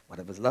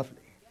 whatever's lovely.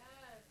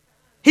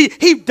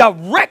 He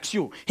directs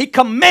you. He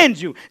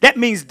commands you. That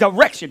means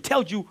direction.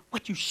 Tells you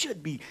what you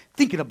should be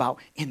thinking about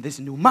in this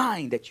new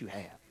mind that you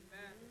have.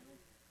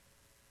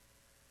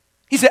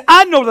 He said,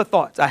 I know the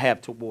thoughts I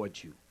have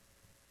towards you.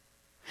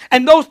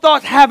 And those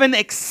thoughts have an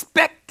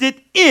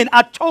expected end.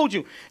 I told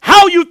you,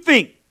 how you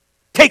think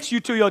takes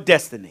you to your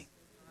destiny.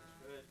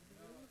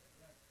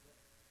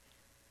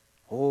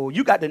 Oh,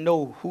 you got to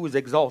know who is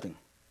exalting.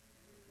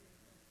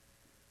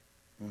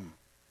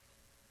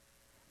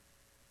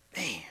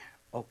 Man.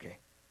 Okay.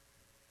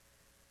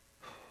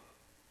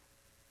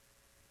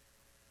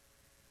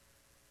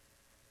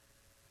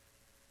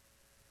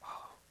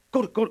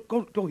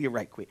 Go here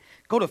right quick.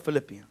 Go to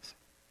Philippians.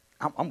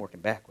 I'm working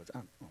backwards. I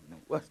don't know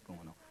what's going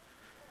on.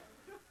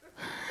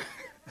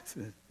 This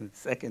is the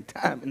second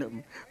time in a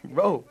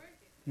row.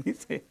 He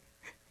said,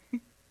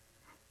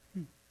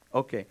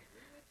 okay.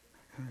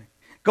 All right.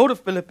 Go to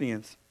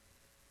Philippians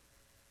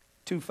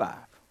 2:5.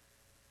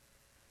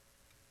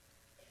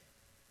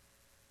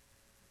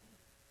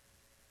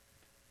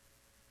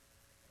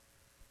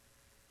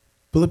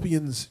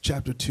 Philippians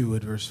chapter 2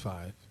 at verse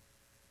 5.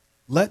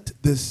 Let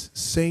this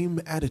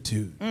same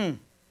attitude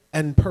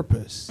and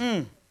purpose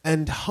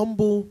and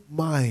humble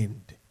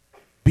mind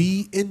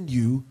be in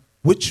you,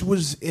 which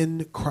was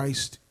in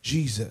Christ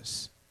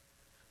Jesus.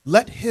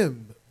 Let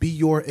him be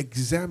your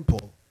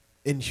example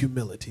in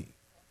humility.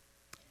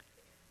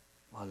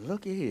 Well,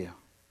 look at here.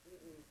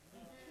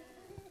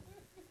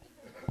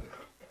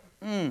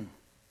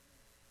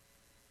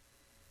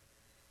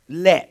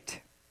 Let.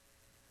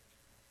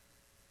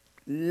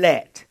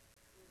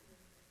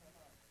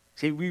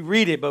 See, we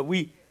read it, but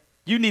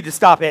you need to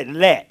stop at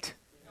let.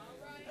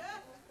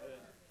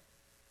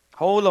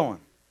 Hold on.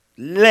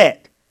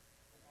 Let.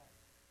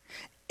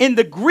 In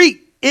the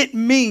Greek, it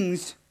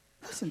means,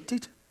 listen,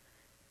 teacher,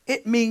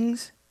 it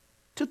means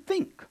to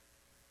think.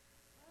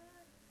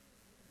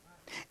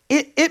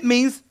 It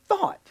means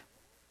thought.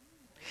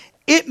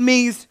 It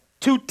means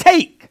to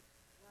take,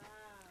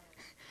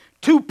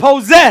 to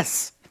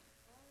possess,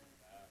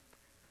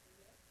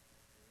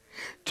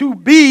 to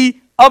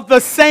be of the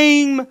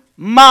same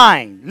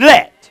mind.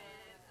 Let.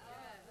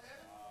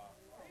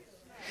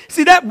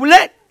 See, that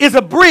let is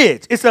a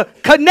bridge. It's a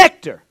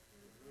connector.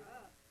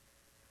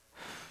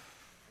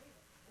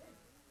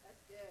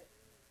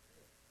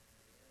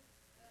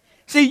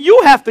 See,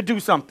 you have to do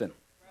something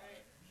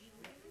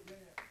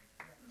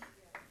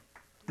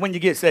when you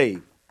get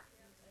saved.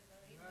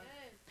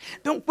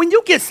 When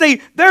you get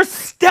saved, there's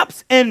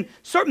steps and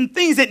certain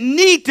things that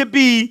need to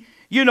be,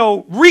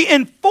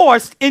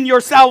 reinforced in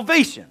your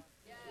salvation.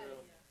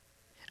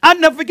 I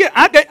never forget.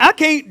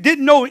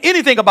 Didn't know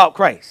anything about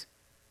Christ.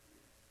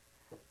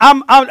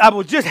 I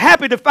was just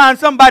happy to find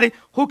somebody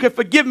who could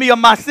forgive me of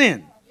my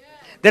sin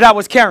that I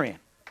was carrying.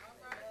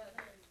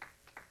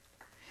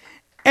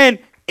 And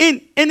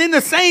in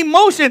the same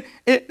motion,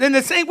 in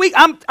the same week,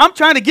 I'm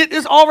trying to get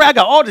this all right. I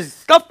got all this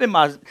stuff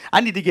I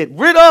need to get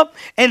rid of.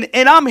 And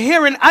I'm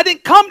hearing, I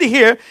didn't come to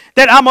hear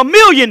that I'm a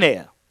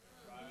millionaire.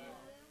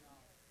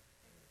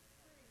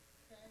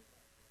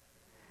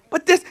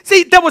 But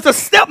there was a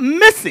step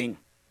missing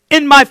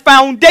in my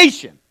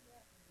foundation.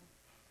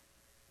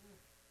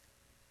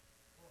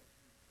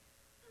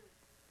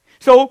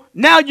 So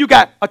now you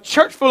got a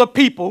church full of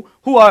people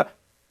who are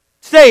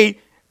saved,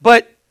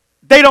 but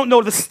they don't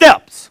know the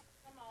steps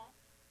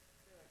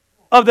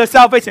of their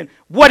salvation.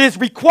 What is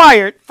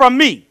required from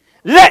me?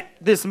 Let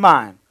this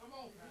mind.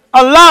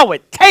 Allow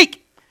it.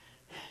 Take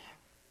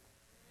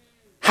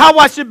how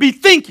I should be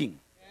thinking.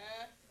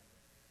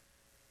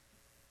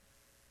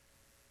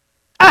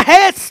 I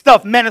had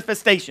stuff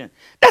manifestation.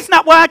 That's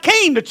not why I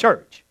came to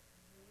church.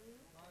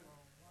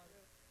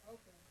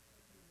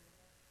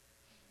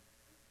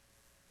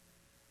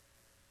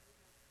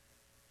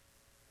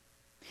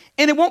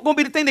 And it won't going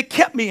to be the thing that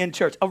kept me in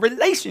church. A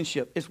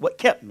relationship is what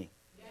kept me.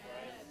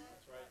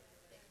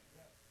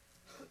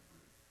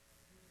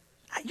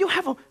 You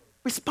have a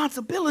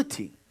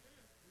responsibility.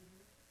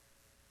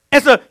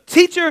 As a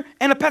teacher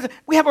and a pastor,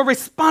 we have a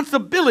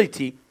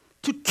responsibility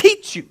to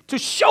teach you, to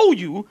show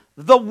you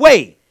the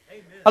way.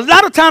 Amen. A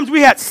lot of times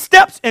we had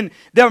steps and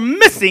they're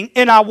missing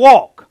in our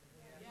walk.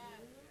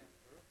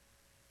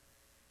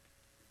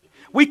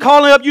 We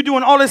calling up, you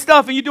doing all this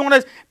stuff and you doing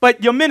this,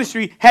 but your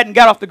ministry hadn't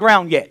got off the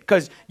ground yet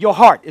because your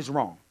heart is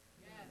wrong.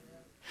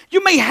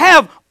 You may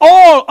have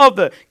all of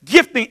the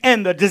gifting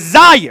and the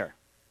desire,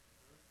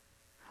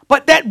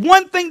 but that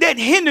one thing that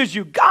hinders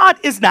you, God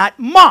is not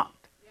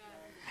mocked.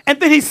 And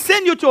then he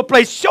send you to a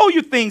place, show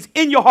you things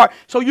in your heart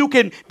so you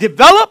can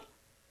develop,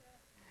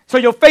 so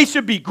your faith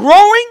should be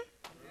growing.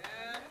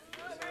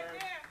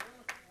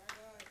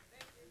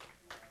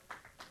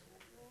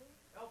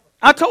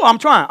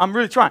 I'm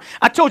really trying.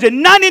 I told you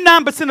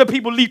 99% of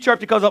people leave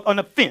church because of an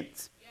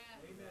offense.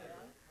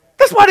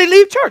 That's why they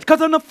leave church,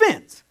 because of an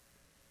offense.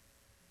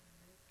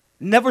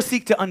 Never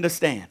seek to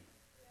understand.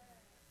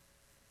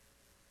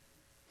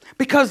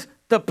 Because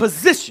the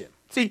position,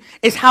 see,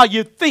 is how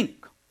you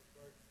think.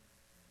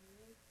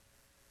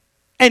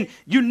 And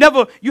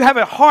you have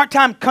a hard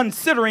time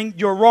considering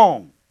you're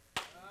wrong,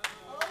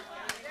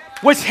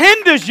 which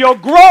hinders your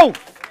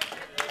growth.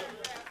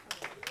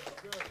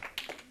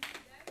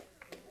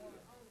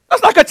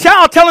 That's like a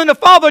child telling the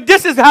father,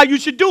 this is how you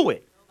should do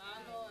it.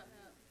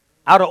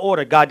 Out of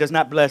order. God does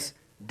not bless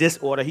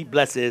disorder. He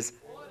blesses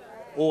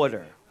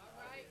order.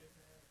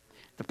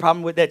 The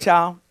problem with that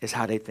child is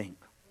how they think.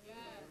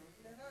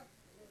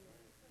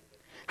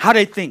 How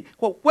they think.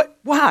 Well,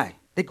 why?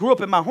 They grew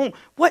up in my home.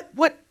 What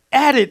was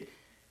added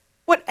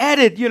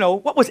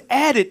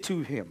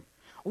to him?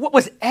 What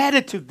was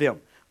added to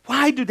them?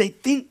 Why do they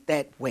think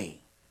that way?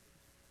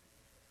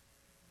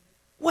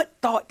 What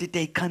thought did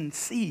they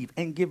conceive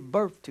and give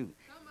birth to?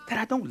 That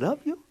I don't love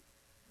you?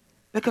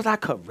 Because I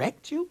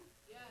correct you?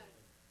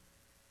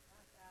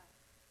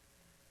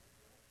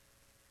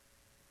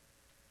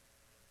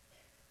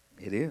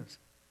 It is.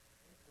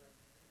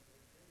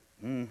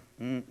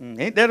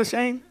 Ain't that a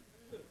shame?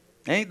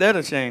 Ain't that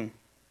a shame?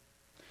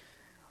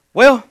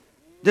 Well,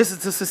 this is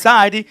the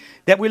society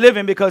that we live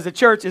in because the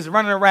church is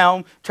running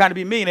around trying to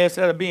be millionaires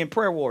instead of being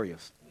prayer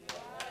warriors.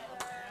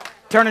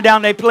 Turning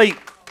down their plate.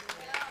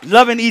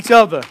 Loving each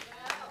other.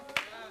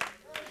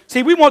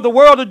 See, we want the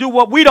world to do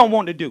what we don't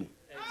want to do.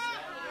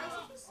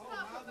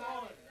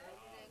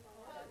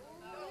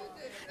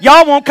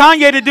 Y'all want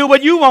Kanye to do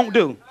what you won't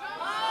do.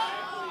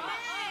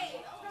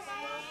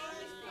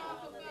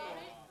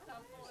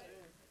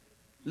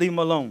 Leave him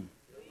alone.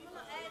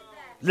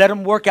 Let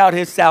him work out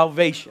his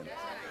salvation.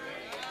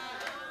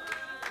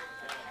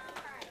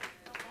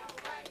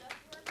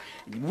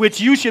 Which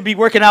you should be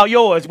working out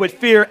yours with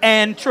fear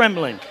and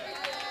trembling.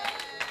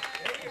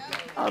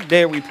 How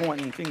dare we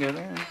pointing finger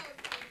there?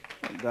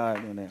 Oh,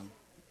 God in them.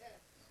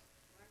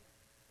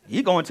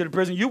 You going to the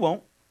prison you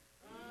won't.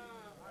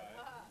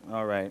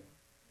 All right.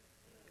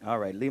 All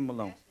right. Leave him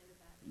alone.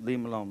 Leave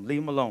him alone.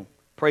 Leave him alone.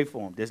 Pray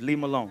for him. Just leave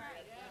him alone.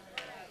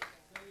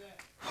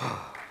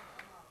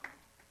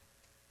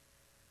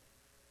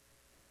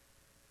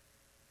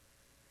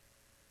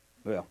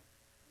 Well,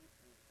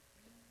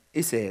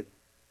 he said,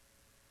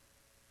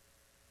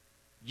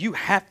 you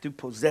have to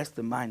possess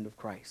the mind of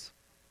Christ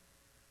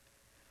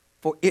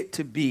for it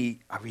to be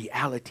a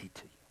reality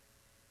to you.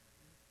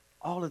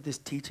 All of this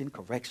teaching,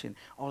 correction,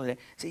 all of that.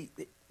 See,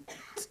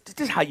 this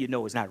is how you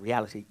know it's not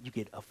reality. You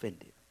get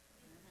offended.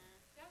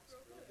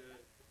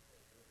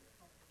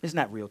 It's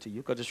not real to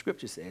you because the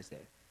scripture says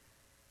that.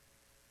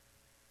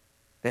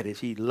 That if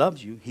he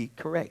loves you, he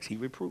corrects, he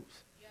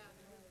reproves.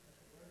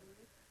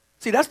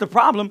 See, that's the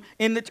problem.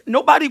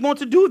 Nobody wants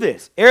to do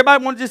this.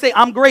 Everybody wants to just say,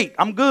 I'm great,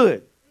 I'm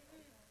good.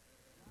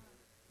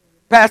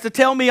 Pastor,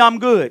 tell me I'm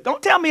good.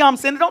 Don't tell me I'm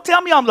sinning. Don't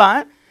tell me I'm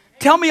lying.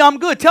 Tell me I'm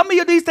good. Tell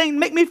me these things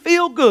make me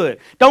feel good.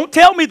 Don't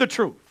tell me the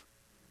truth.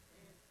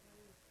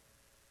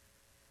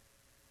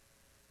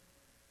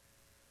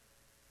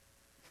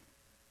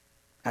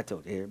 I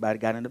told you, everybody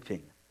got an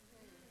opinion.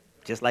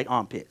 Just like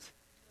armpits.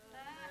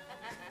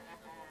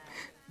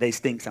 They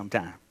stink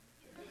sometimes.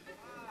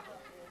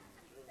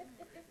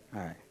 All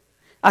right.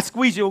 I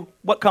squeeze you,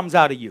 what comes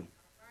out of you?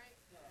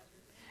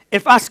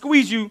 If I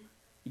squeeze you,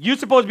 you're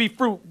supposed to be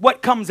fruit.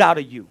 What comes out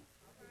of you?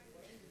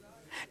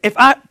 If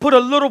I put a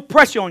little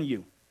pressure on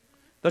you,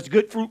 does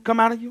good fruit come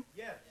out of you?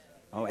 Yes.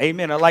 Oh,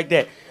 amen. I like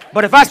that.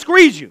 But if I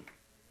squeeze you,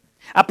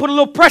 I put a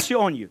little pressure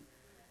on you,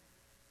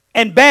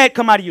 and bad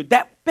come out of you,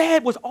 that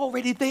bad was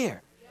already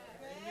there.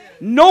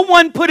 No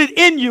one put it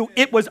in you.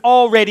 It was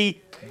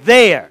already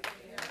there.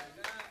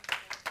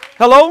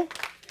 Hello?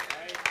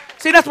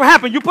 See, that's what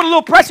happened. You put a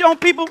little pressure on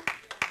people,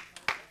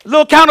 a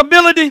little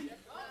accountability.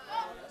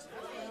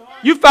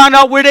 You find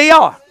out where they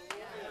are.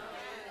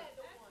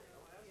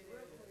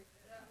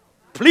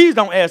 Please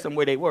don't ask them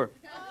where they were.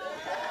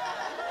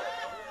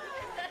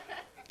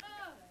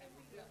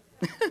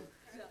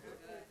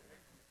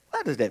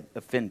 Why does that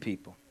offend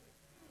people?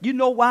 You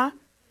know why?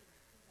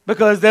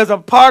 Because there's a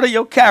part of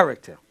your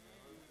character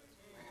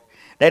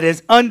that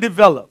is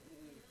undeveloped.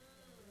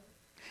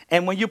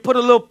 And when you put a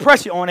little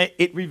pressure on it,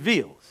 it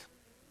reveals.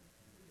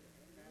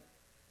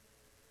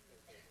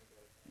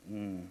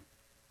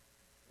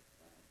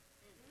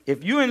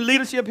 If you're in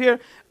leadership here,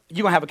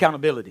 you're going to have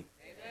accountability.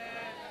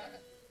 Amen.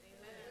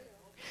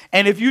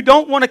 And if you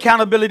don't want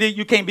accountability,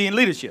 you can't be in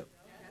leadership.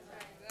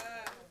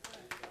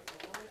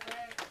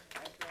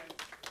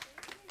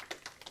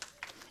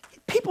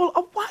 People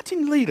are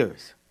watching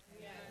leaders.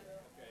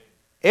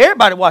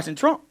 Everybody watching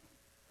Trump.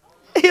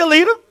 He a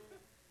leader.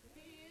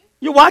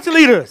 You watch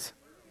leaders.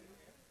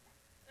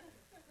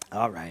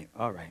 All right,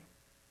 all right.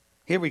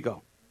 Here we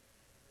go.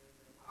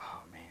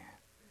 Oh, man.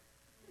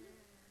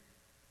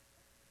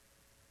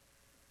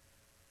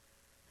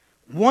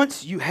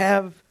 Once you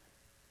have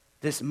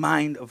this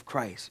mind of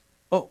Christ,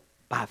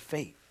 by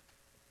faith.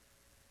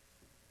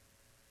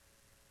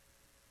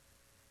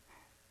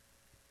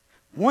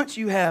 Once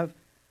you have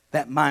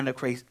that mind of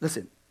Christ,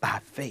 listen, by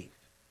faith,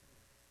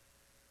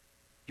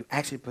 you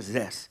actually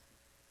possess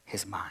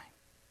his mind.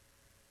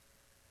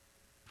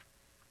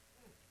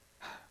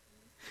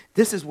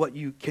 This is what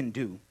you can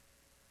do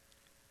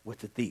with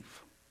the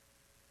thief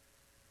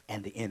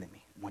and the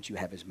enemy once you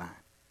have his mind.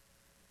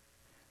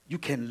 You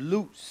can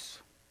loose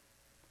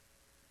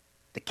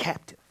the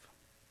captive.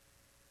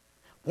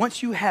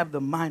 Once you have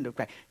the mind of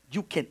Christ,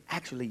 you can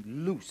actually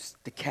loose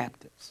the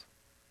captives.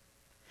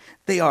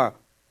 They are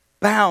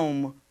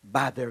bound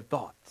by their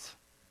thoughts.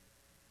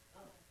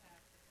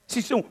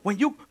 See, so when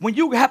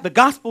you have the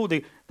gospel,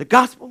 the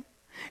gospel,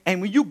 and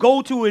when you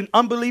go to an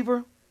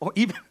unbeliever or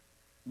even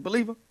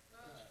believer,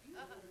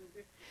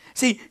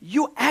 see,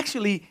 you're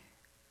actually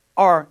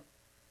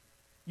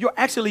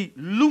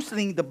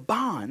loosening the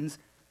bonds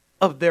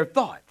of their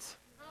thoughts.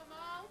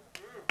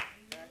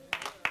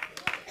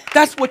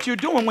 That's what you're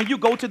doing when you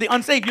go to the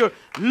unsaved. You're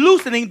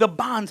loosening the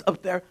bonds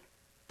of their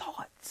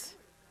thoughts.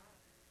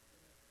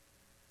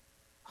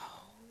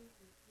 Oh,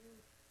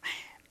 man,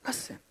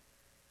 listen.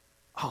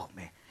 Oh,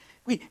 man.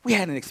 We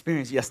had an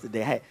experience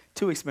yesterday. I had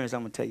two experiences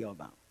I'm going to tell you all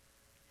about.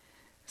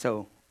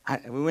 So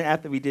we went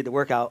after we did the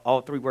workout,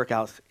 all 3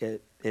 workouts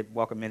at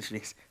Walker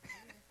Ministries.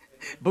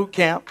 Boot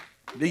camp,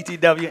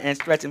 BTW, and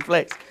stretch and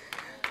flex.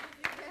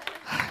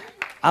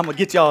 I'm going to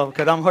get y'all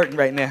because I'm hurting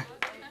right now.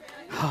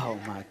 Oh,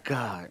 my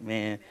God,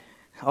 man.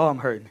 Oh, I'm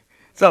hurting.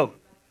 So,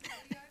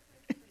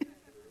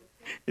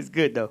 it's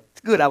good, though.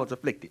 It's good I was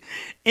afflicted.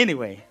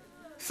 Anyway,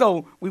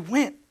 so we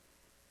went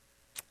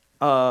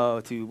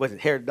to,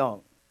 Hair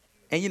Dog.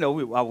 And,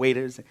 we were our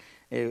waiters.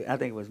 I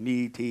think it was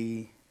me,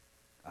 T,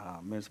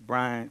 Mr.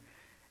 Brian,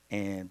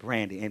 and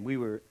Brandy. And we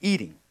were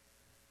eating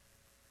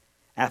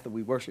after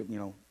we worshiped,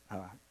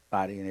 our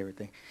body and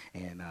everything.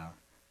 And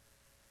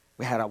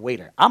we had our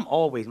waiter.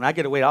 When I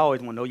get a waiter, I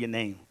always want to know your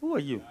name. Who are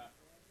you?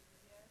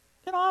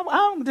 I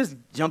don't just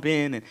jump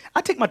in, and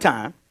I take my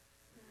time,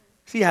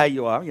 see how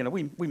you are.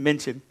 We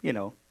mentioned,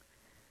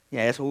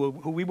 ask who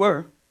we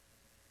were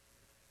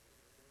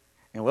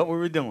and what we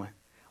were doing.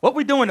 What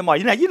we doing tomorrow?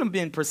 You done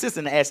been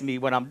persistent to ask me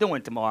what I'm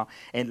doing tomorrow,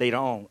 and later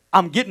on,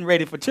 I'm getting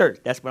ready for church.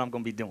 That's what I'm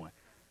going to be doing.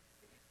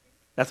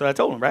 That's what I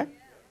told him, right?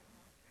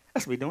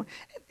 That's what we're doing.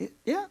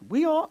 Yeah,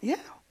 we all.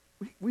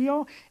 We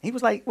all. He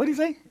was like, what did he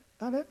say?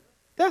 Oh,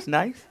 that's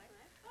nice.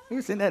 He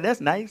was saying that's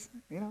nice.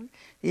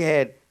 He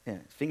had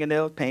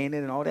fingernails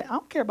painted and all that. I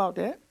don't care about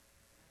that.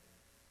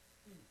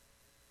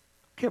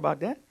 Care about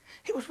that.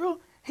 He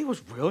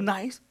was real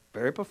nice,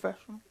 very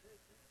professional,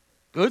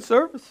 good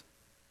service.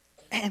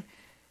 And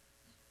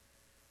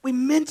we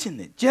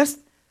mentioned it.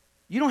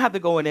 You don't have to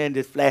go in there and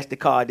just flash the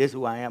card, this is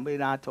who I am.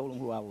 But I told him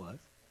who I was.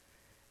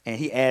 And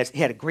he had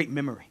a great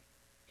memory.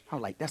 I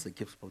was like, that's a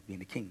gift supposed to be in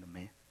the kingdom,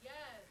 man. Yes.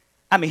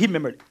 I mean, he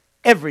remembered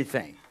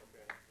everything.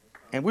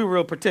 And we were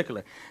real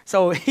particular.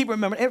 So he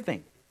remembered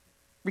everything.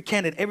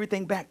 Recanted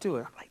everything back to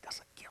her. I'm like, that's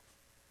a gift.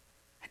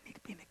 I need to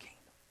be in the kingdom.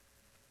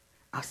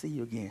 I'll see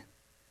you again.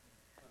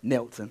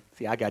 Nelson.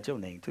 See, I got your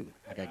name, too.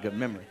 I got good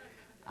memory.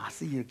 I'll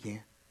see you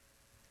again.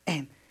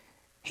 And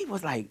he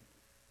was like,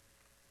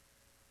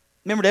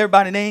 remembered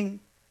everybody's name?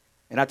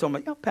 And I told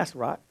him, Pastor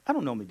Rod, I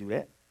don't normally do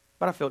that.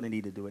 But I felt the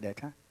need to do it that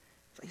time.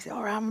 So he said,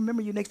 all right, I'll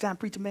remember you next time,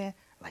 preacher man.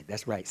 I'm like,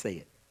 that's right, say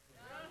it.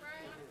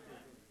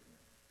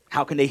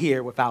 How can they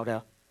hear without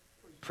a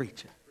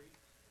preacher?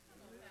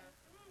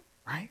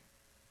 Right?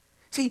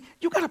 See,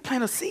 you got to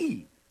plant a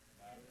seed.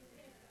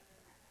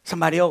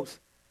 Somebody else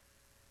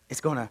is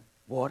going to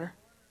water.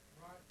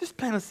 Just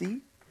plant a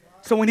seed.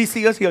 So when he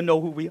sees us, he'll know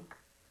who we are.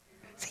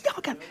 See, you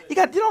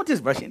don't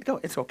just rush in. Go.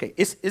 It's okay.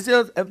 It's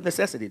a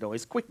necessity, though.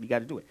 It's quick. You got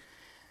to do it.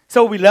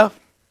 So we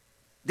left.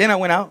 Then I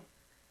went out.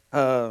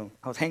 I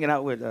was hanging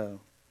out with the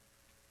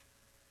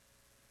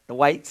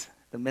whites,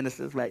 the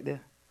ministers right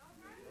there.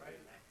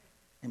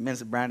 And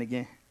Minister Brown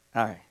again.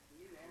 All right.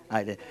 All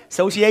right. Then.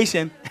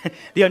 Association.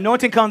 The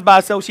anointing comes by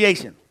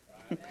association.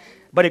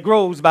 But it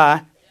grows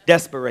by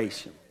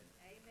desperation.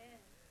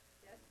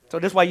 So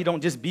that's why you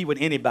don't just be with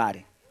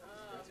anybody.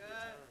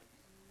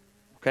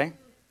 Okay?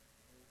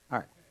 All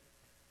right.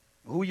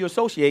 Who you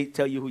associate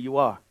tell you who you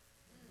are.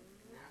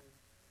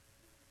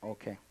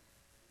 Okay.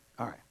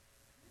 All right.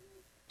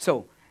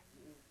 So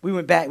we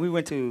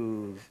went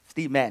to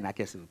Steve Madden, I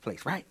guess it was the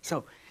place, right?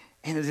 So,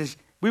 and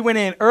we went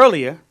in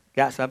earlier,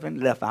 got something,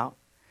 left out.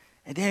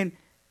 And then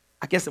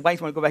I guess the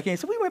whites want to go back in.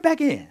 So we went back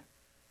in.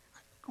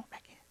 Going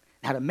back in.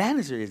 Now the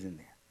manager is in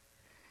there.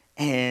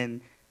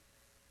 And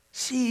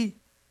she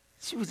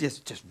was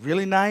just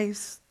really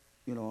nice.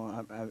 I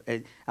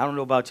don't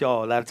know about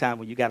y'all. A lot of times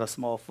when you got a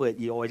small foot,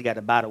 you always got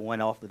to buy the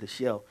one off of the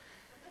shelf.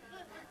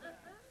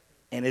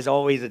 And it's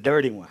always a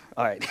dirty one.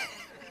 All right.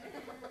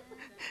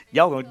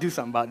 Y'all going to do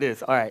something about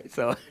this. All right.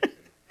 So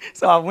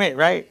I went,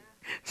 right?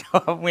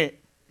 So I went.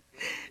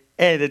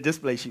 And the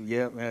display shoot,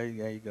 there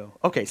you go.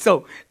 Okay,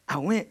 so I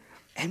went,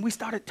 and we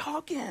started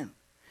talking.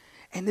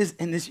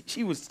 And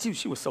she was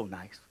so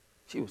nice.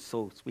 She was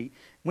so sweet.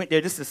 Went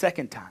there, this is the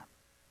second time.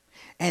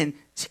 And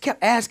she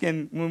kept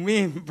asking, when me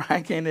and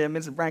Brian came there,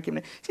 Mrs. Brian came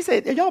there, she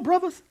said, are y'all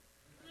brothers?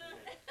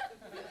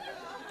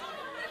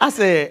 I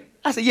said,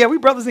 yeah, we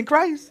brothers in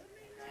Christ.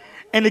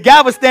 And the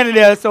guy was standing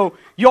there, so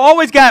you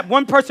always got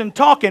one person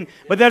talking,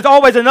 but there's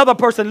always another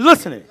person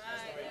listening.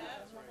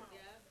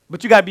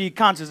 But you got to be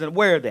conscious and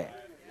aware of that.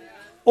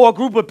 Or a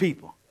group of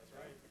people.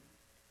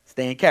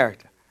 Stay in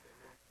character.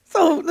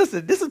 So,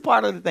 listen, this is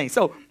part of the thing.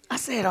 So, I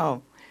said,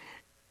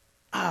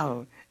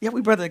 yeah,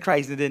 we brothers in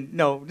Christ. And then,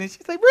 no. Then she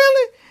said,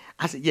 really?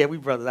 I said, yeah, we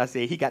brothers. I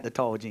said, he got the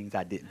tall jeans.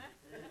 I didn't.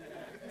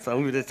 So,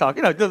 we were just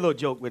talking, did a little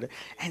joke with her.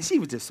 And she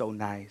was just so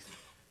nice.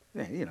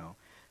 Yeah, I'll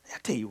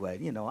tell you what,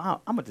 I'm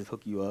going to just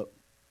hook you up.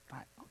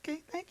 Like,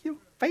 okay, thank you.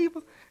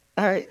 Favor.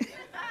 All right.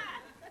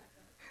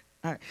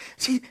 All right.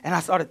 And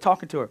I started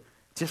talking to her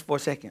just for a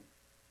second.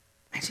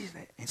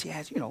 And she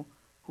asked, who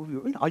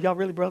you, are y'all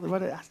really brothers?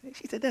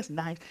 She said, that's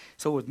nice.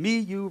 So it was me,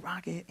 you,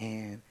 Rocket,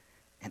 and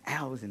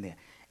Al was in there.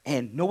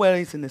 And nobody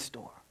else in the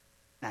store.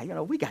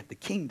 Now, we got the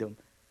kingdom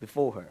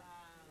before her.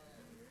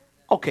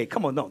 Okay,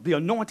 come on, no. The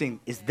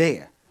anointing is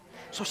there.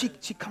 So she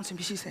comes to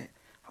me, she said,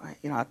 all right,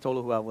 I told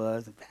her who I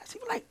was. And she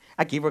was like,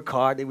 I gave her a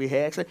card that we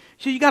had. I said,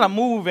 you got to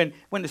move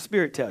when the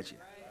Spirit tells you.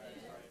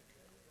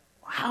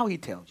 How he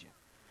tells you.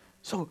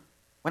 So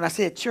when I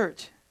said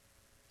church,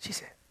 she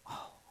said,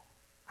 oh,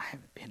 I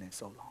haven't been in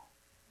so long.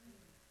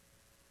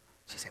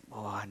 She said,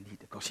 oh, I need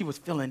to go. She was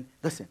feeling,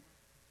 listen,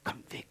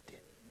 convicted.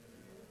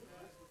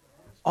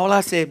 All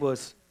I said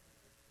was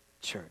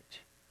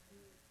church.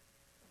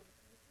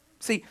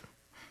 See,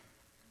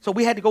 so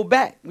we had to go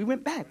back. We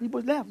went back. We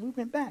was left. We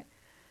went back.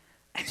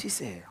 And she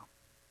said,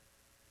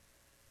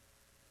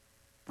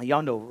 and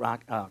y'all know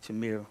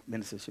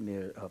Minister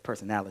Shamir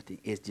personality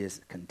is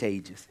just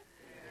contagious.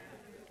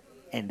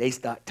 And they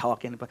start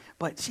talking.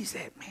 But she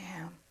said,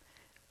 man,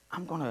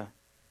 I'm going to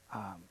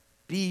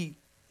be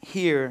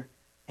here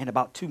in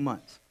about 2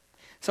 months.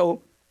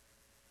 So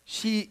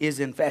she is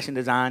in fashion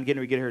design, getting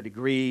ready to get her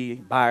degree,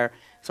 buyer.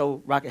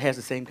 So Rocket has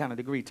the same kind of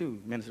degree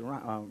too, Minister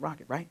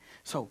Rocket, right?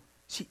 So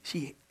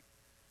she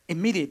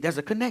immediately, there's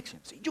a connection.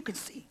 So you can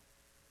see.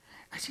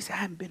 And she said, I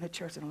haven't been to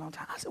church in a long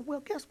time. I said,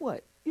 well, guess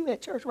what? You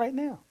at church right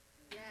now.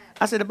 Yeah.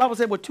 I said, the Bible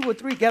said, well, 2 or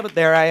 3 gathered,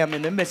 there I am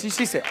in the midst.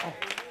 She said, oh.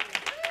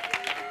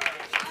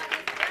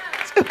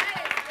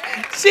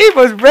 She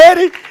was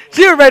ready.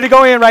 She was ready to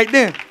go in right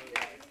then.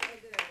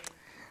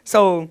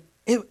 So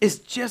it's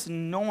just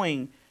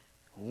knowing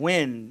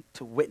when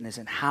to witness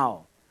and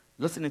how.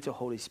 Listening to the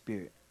Holy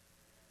Spirit.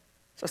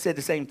 So I said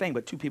the same thing,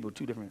 but 2 people,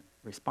 2 different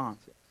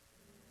responses.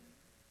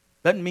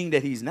 Doesn't mean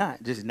that he's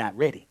not, just not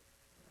ready.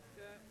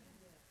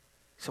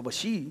 So, but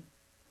she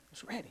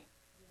was ready.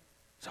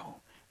 So,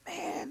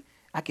 man,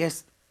 I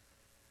guess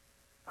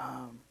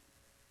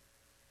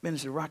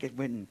Minister Rocket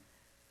went and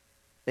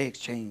they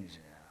exchanged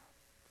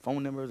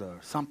phone numbers or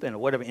something or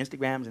whatever,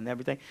 Instagrams and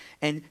everything.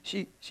 And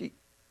she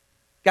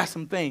got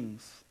some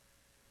things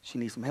she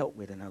needs some help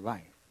with in her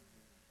life.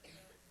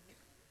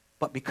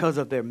 But because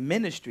of their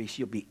ministry,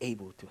 she'll be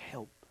able to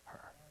help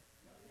her.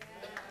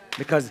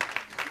 Because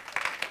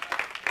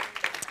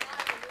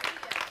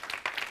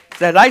it's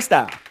that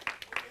lifestyle.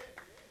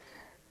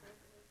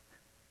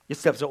 Your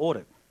steps are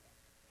ordered.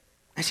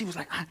 And she was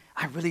like,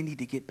 I really need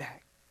to get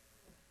back.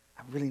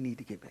 I really need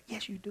to get back.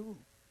 Yes, you do.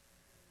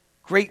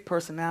 Great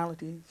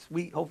personality,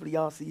 sweet. Hopefully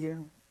y'all see her.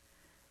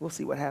 We'll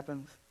see what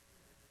happens.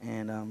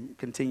 And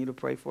continue to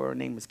pray for her. Her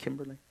name is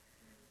Kimberly.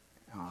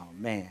 Oh,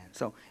 man.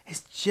 So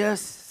it's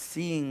just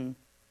seeing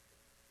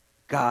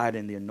God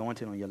and the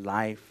anointing on your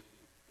life.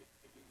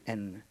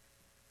 And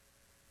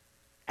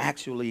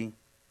actually,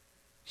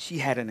 she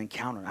had an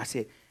encounter. I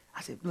said,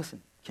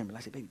 listen, Kimberly.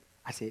 I said, baby,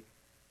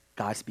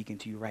 God's speaking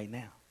to you right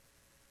now.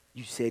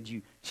 You said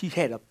she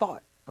had a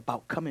thought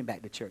about coming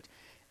back to church.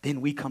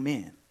 Then we come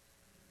in.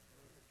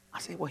 I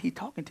said, well, he's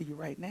talking to you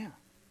right now.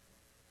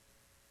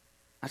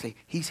 I said,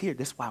 he's here.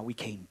 That's why we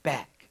came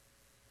back.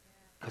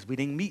 Because we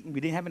didn't meet and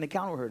we didn't have an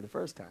encounter with her the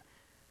first time.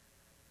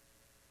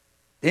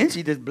 Then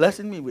she just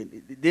blessed me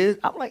with this.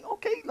 I'm like,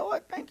 okay,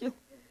 Lord, thank you.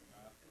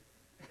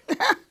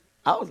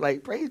 I was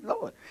like, praise the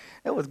Lord.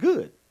 That was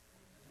good.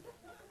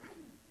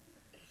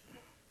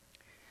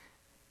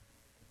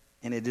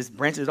 And it just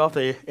branches off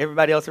to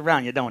everybody else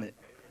around you, don't it?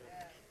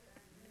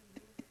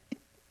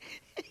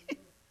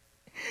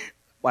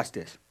 Watch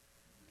this.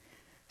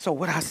 So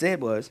what I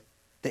said was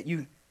that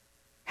you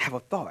have a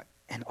thought,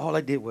 and all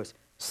I did was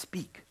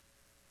speak.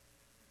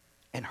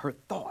 And her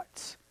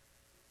thoughts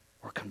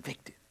were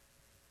convicted.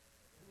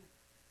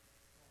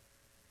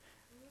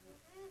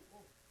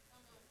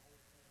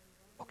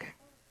 Okay.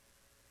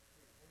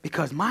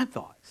 Because my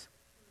thoughts,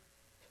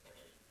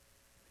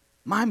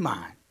 my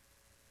mind,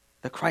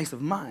 the Christ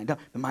of mind,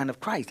 the mind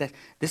of Christ,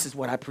 this is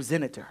what I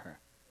presented to her.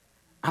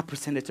 I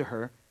presented to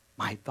her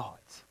my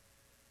thoughts.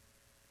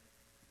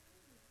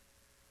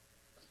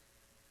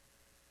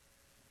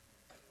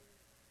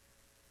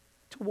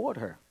 Toward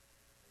her.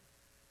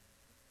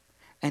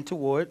 And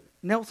toward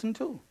Nelson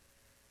too.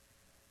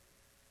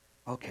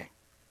 Okay.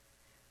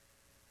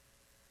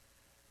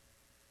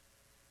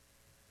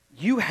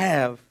 You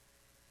have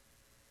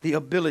the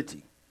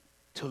ability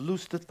to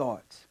loose the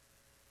thoughts.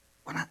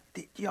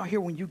 Do y'all hear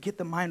when you get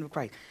the mind of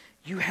Christ?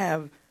 You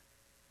have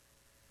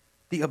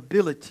the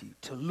ability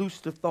to loose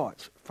the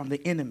thoughts from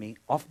the enemy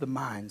off the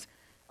minds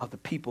of the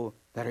people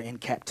that are in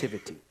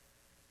captivity.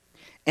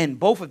 And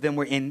both of them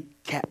were in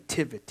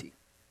captivity.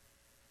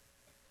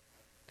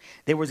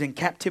 They was in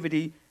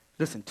captivity,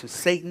 listen, to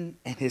Satan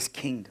and his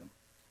kingdom.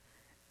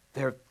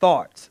 Their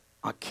thoughts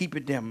are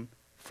keeping them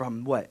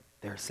from what?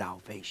 Their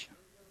salvation.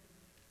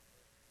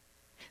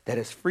 That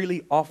is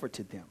freely offered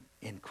to them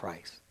in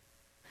Christ.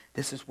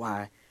 This is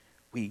why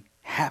we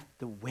have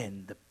to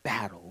win the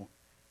battle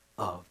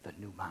of the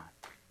new mind.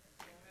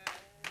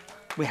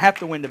 We have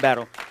to win the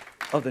battle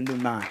of the new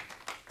mind.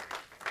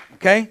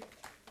 Okay?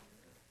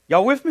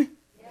 Y'all with me?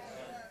 Yes.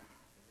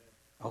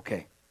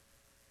 Okay.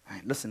 All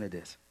right, listen to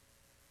this.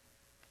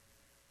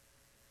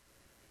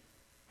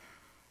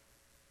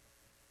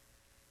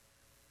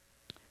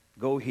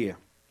 Go here.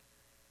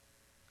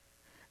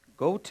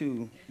 Go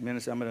to,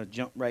 Minister, I'm going to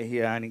jump right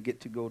here. I didn't get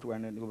to go to where I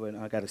need to go, but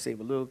I got to save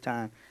a little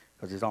time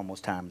because it's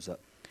almost time's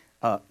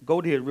up.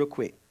 Go to here real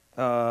quick.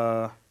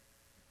 2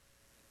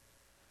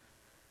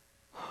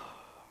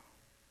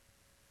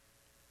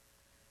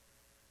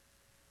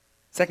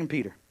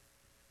 Peter.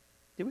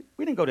 Did we?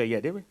 We didn't go there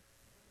yet, did we?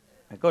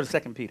 Go to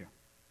 2 Peter.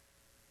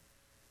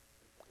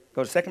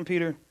 Go to 2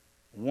 Peter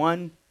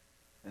 1.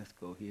 Let's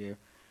go here.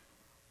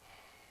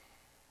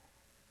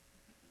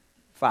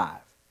 5.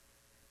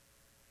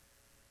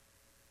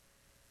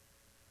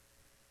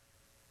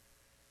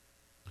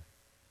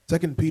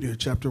 Second Peter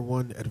chapter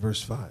 1 at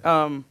verse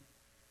 5.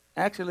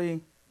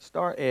 Actually,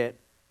 start at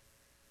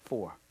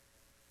 4.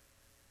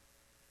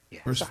 Yeah,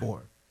 Verse sorry.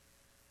 4.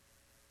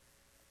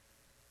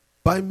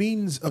 By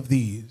means of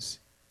these,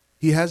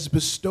 he has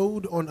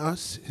bestowed on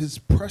us his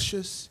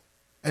precious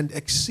and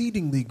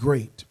exceedingly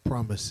great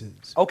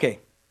promises. Okay.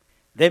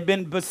 They've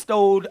been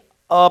bestowed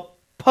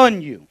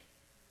upon you.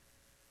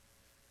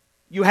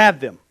 You have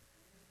them.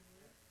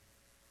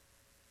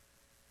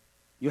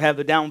 You have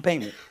the down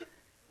payment.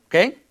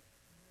 Okay?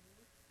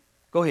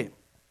 Go ahead.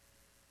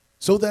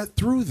 So that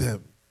through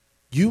them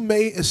you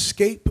may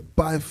escape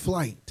by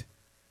flight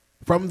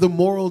from the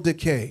moral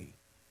decay,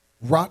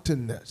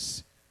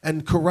 rottenness,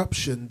 and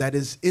corruption that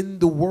is in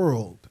the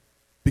world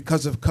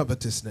because of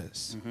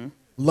covetousness,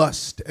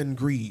 lust, and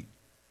greed,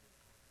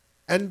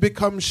 and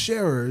become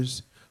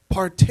sharers,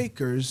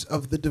 partakers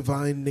of the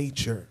divine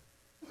nature.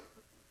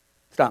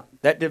 Stop.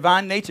 That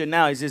divine nature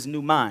now is his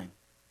new mind.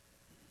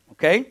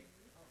 Okay?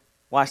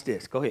 Watch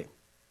this. Go ahead.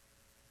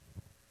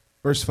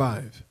 Verse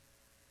 5.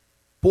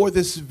 For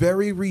this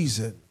very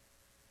reason,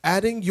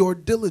 adding your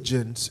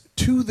diligence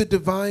to the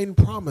divine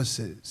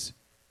promises,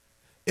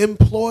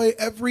 employ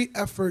every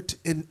effort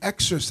in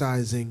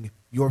exercising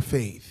your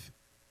faith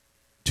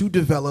to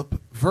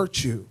develop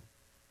virtue,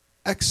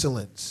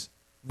 excellence,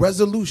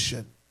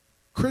 resolution,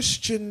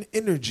 Christian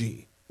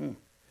energy,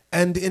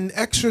 and in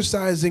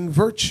exercising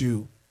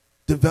virtue,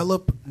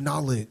 develop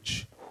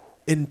knowledge,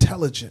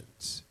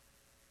 intelligence.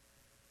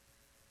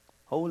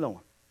 Hold on.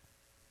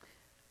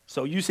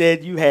 So you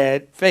said you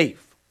had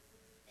faith.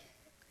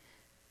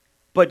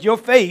 But your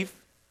faith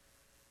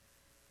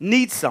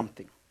needs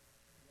something.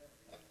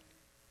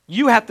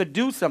 You have to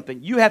do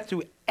something. You have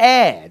to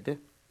add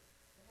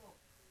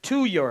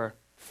to your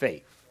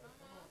faith.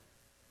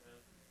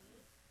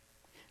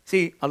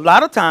 See, a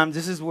lot of times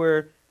this is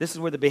where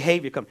the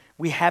behavior comes.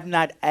 We have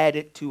not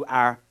added to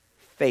our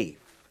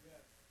faith.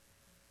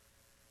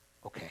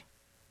 Okay.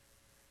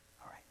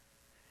 All right.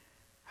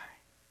 All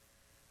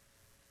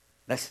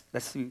right.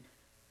 Let's see.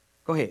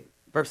 Go ahead.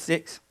 Verse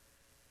 6.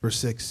 Verse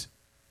 6.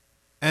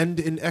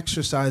 And in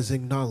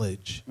exercising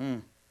knowledge,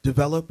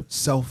 develop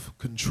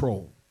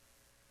self-control.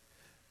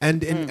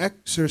 And in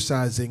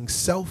exercising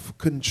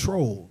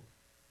self-control,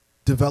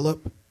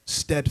 develop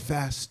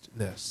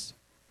steadfastness,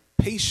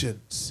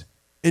 patience,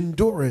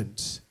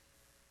 endurance.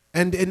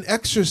 And in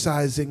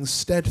exercising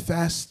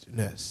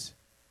steadfastness,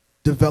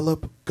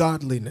 develop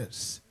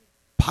godliness,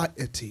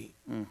 piety.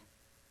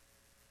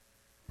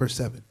 Verse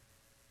 7.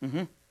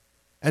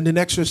 And in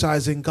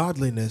exercising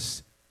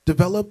godliness,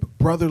 develop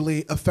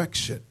brotherly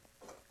affection.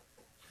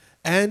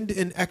 And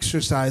in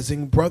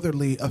exercising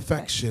brotherly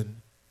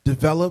affection,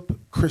 develop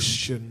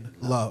Christian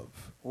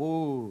love.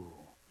 Ooh.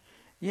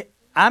 Yeah,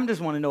 I'm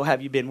just want to know,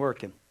 have you been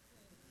working?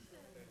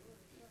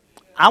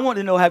 I want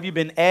to know, have you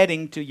been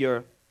adding to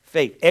your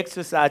faith,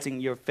 exercising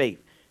your faith?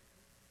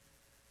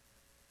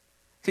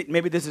 See,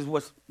 maybe this is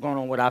what's going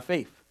on with our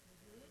faith.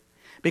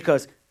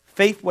 Because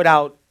faith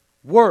without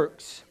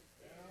works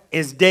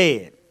is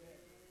dead.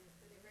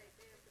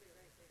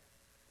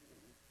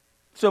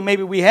 So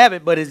maybe we have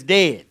it, but it's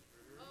dead.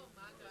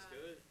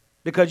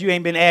 Because you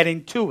ain't been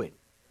adding to it.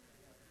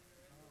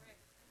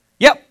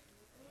 Yep.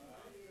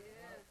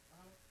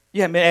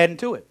 You haven't been adding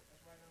to it.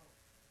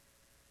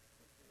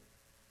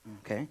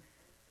 Okay.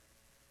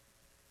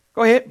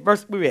 Go ahead.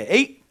 Verse, we read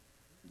 8.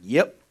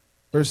 Yep.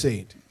 Verse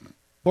 8.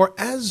 For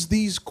as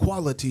these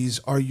qualities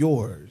are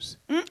yours.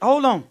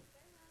 Hold on.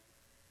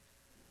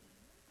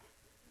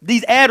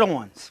 These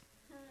add-ons.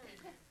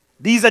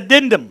 These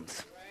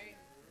addendums.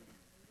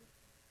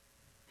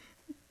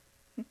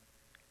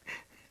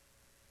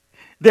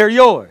 They're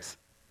yours.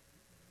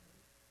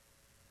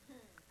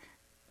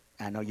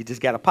 I know you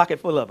just got a pocket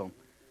full of them.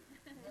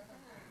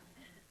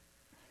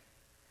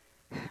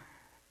 All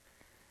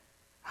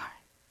right.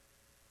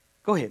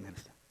 Go ahead,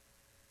 Minister.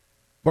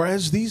 For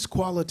as these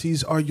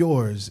qualities are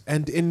yours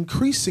and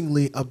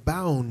increasingly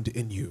abound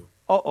in you.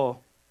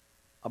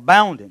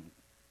 Abounding.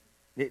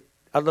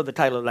 I love the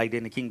title like that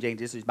in the King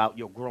James. This is about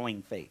your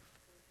growing faith.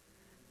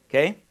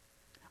 Okay?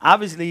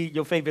 Obviously,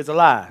 your faith is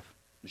alive.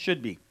 It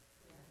should be.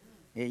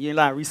 You're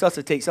lying.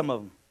 Resuscitate some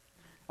of them.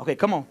 Okay,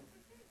 come on.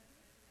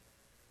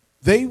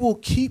 They will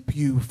keep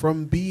you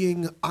from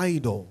being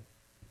idle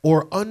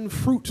or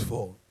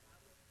unfruitful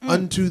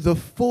unto the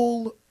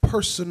full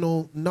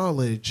personal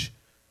knowledge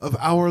of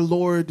our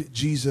Lord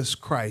Jesus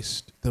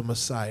Christ, the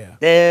Messiah.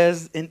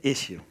 There's an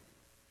issue.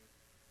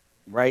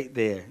 Right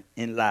there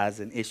in lies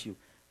an issue.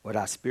 with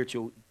our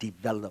spiritual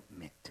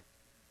development.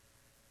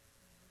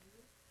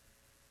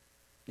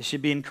 It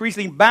should be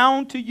increasingly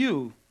bound to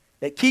you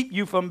that keep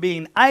you from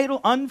being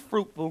idle,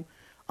 unfruitful,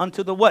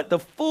 unto the what? The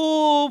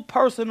full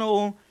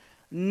personal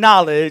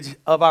knowledge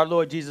of our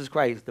Lord Jesus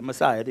Christ, the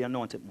Messiah, the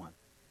Anointed One.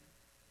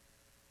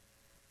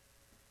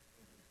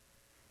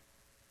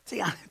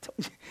 See, I told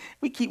you,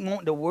 we keep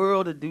wanting the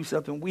world to do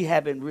something we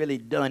haven't really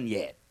done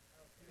yet.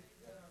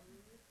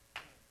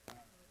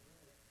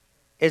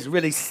 It's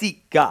really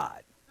seek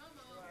God.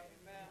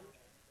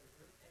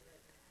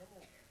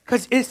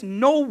 Because it's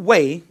no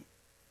way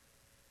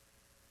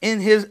in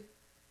his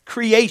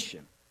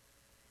creation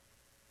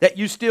that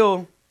you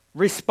still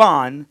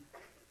respond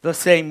the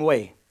same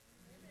way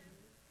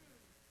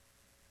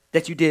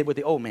that you did with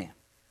the old man.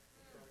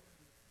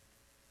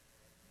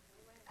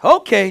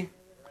 Okay.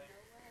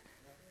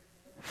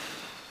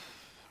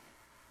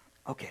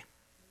 Okay.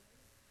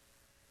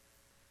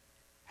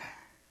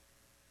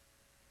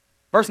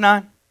 Verse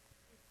 9.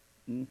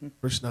 Mm-hmm.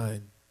 Verse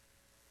 9.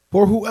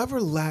 For whoever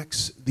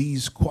lacks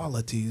these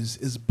qualities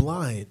is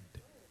blind,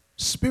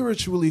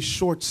 spiritually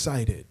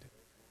short-sighted,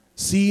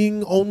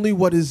 seeing only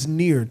what is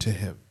near to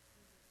him,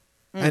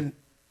 and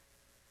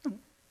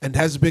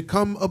has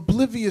become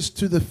oblivious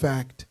to the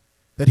fact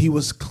that he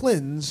was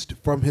cleansed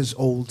from his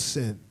old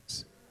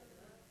sins.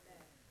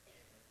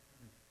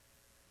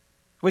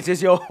 Which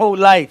is your whole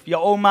life, your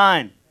whole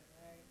mind.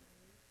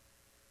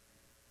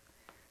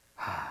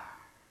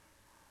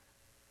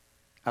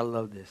 I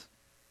love this.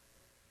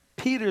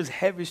 Peter's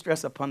heavy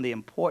stress upon the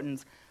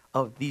importance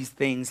of these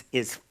things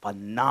is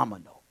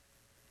phenomenal.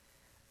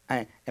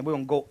 And we're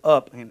going to go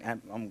up, and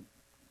I'm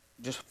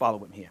just follow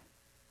him here.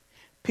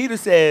 Peter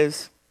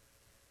says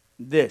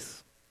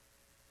this.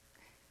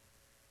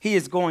 He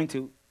is going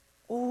to,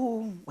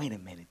 oh, wait a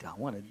minute, I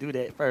want to do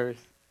that first.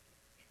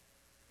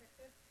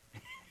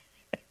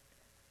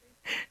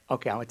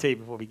 Okay, I'm going to tell you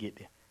before we get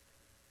there.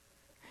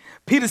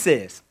 Peter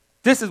says,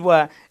 this is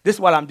why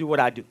I'm doing what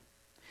I do.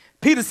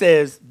 Peter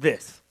says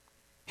this.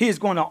 He is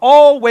going to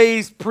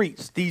always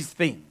preach these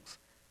things,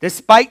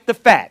 despite the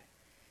fact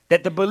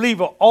that the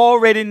believer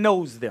already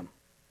knows them.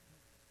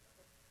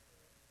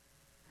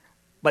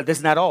 But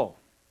that's not all.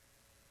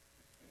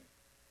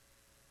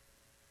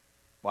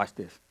 Watch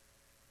this.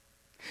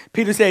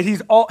 Peter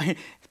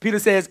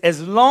says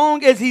as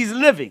long as he's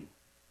living,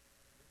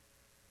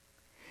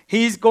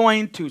 he's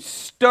going to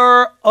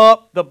stir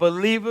up the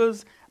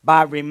believers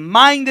by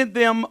reminding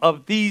them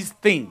of these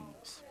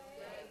things.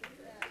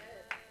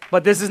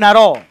 But this is not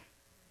all.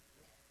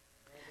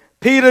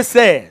 Peter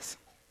says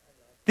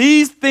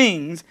these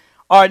things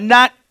are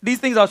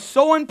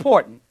so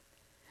important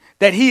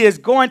that he is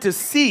going to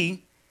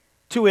see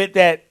to it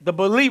that the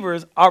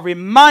believers are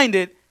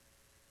reminded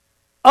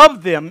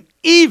of them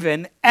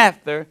even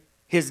after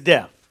his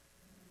death.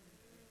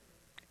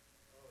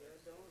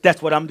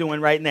 That's what I'm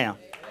doing right now.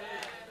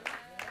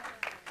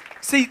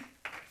 See,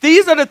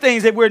 these are the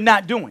things that we're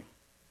not doing.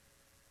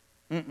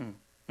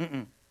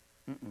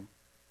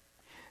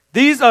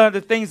 These are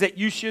the things that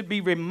you should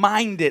be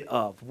reminded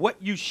of, what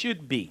you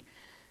should be,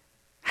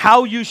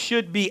 how you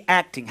should be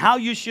acting, how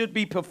you should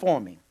be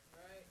performing.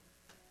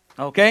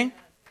 Okay?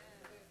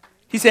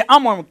 He said,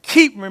 I'm going to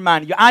keep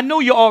reminding you. I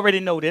know you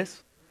already know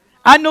this.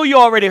 I know you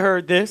already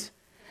heard this.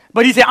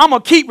 But he said, I'm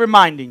going to keep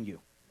reminding you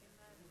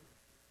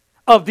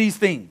of these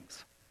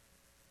things.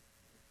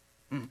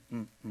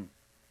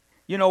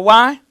 You know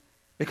why?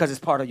 Because it's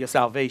part of your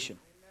salvation.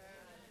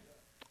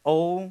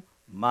 Oh,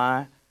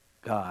 my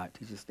God.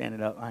 He's just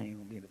standing up. I ain't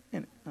going to be in a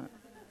minute.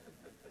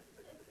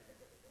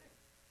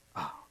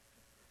 Oh,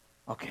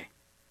 okay.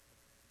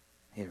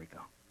 Here we go.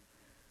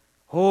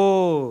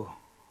 Oh,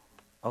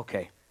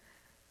 okay.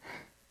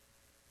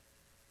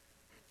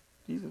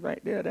 Jesus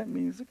right there. That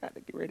means I got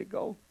to get ready to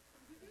go.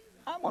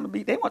 I want to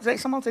be,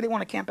 someone say they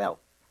want to camp out.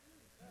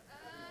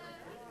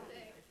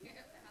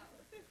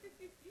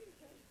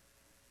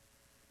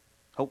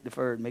 Hope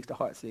deferred makes the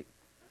heart sick.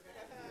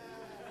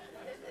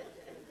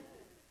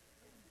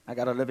 I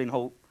got a living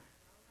hope.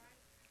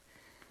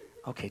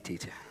 Okay,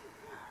 teacher.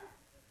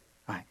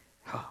 All right.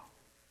 Oh,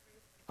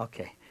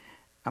 okay.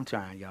 I'm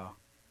trying, y'all.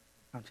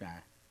 I'm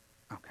trying.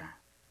 Okay.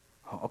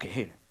 Oh, okay,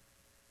 here.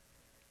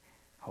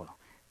 Hold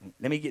on.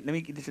 Let me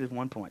get this to this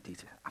one point,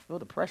 teacher. I feel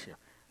the pressure.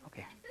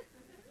 Okay.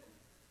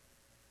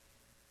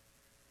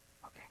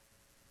 Okay.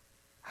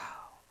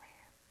 Oh, man.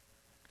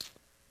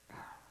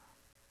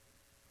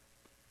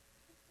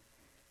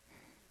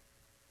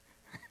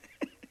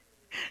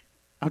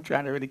 I'm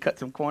trying to really cut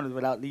some corners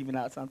without leaving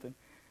out something.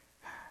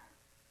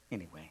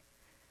 Anyway,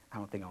 I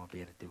don't think I'm going to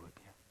be able to do it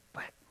there.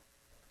 But,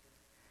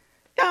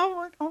 yeah,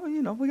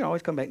 we can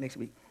always come back next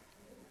week.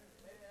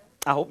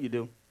 I hope you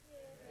do.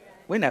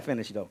 We're not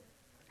finished, though.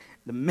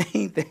 The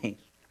main thing,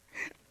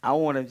 I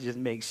want to just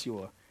make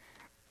sure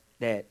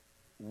that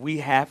we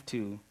have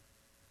to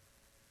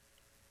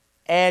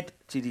add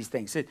to these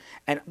things.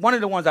 And one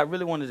of the ones I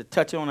really wanted to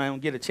touch on, I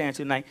don't get a chance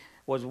tonight,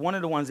 was one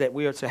of the ones that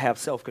we are to have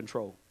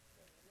self-control.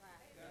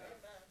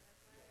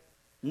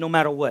 No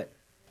matter what.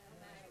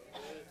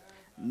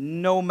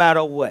 No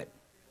matter what.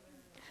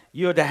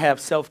 You're to have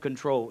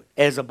self-control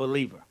as a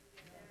believer.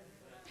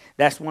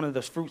 That's one of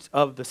the fruits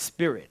of the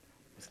Spirit.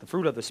 It's the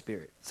fruit of the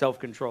Spirit,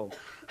 self-control.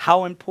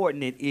 How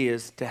important it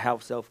is to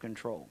have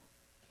self-control.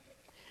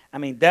 I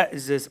mean, that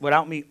is just,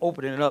 without me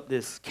opening up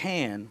this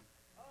can,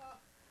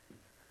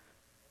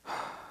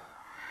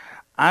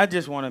 I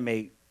just want to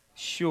make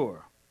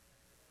sure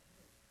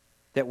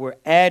that we're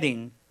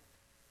adding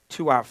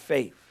to our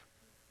faith.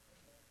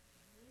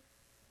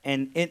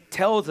 And it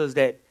tells us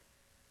that,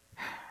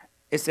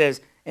 it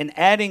says, in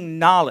adding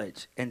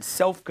knowledge and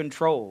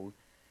self-control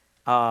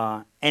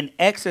and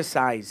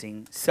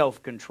exercising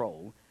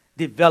self-control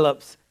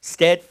develops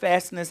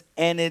steadfastness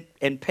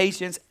and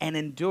patience and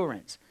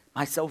endurance.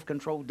 My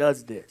self-control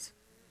does this.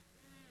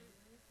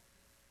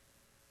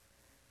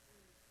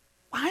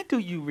 Why do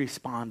you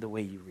respond the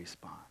way you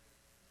respond?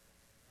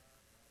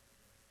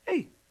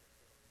 Hey.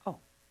 Oh,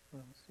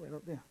 well, it's right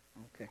up there.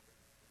 Okay.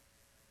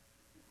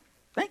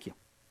 Thank you.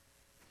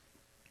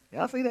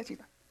 Y'all see that?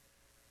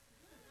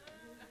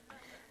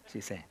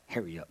 She's saying,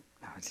 hurry up.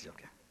 No, it's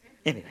joking.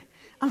 Anyway,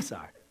 I'm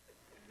sorry.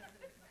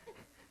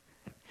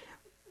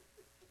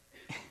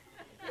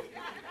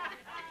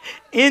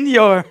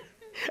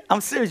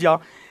 I'm serious,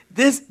 y'all.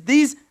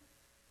 The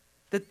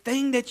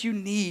thing that you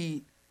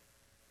need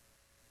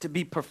to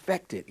be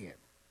perfected in,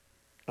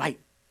 like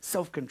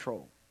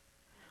self-control.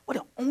 Well,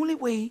 the only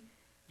way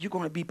you're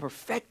going to be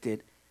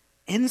perfected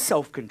in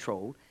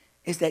self-control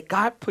is that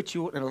God put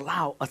you and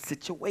allow a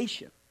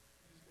situation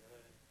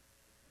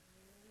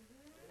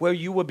where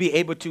you will be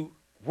able to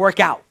work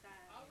out,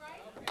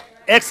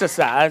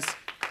 exercise,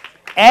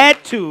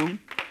 add to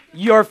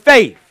your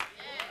faith.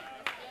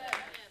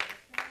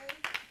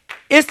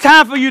 It's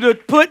time for you to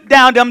put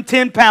down them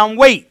 10-pound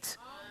weights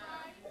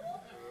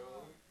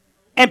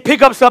and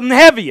pick up something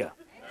heavier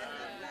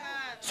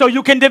so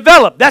you can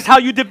develop. That's how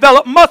you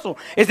develop muscle,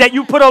 is that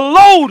you put a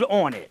load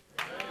on it,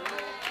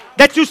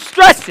 that you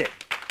stress it,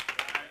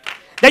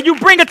 that you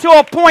bring it to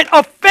a point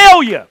of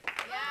failure.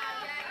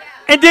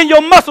 And then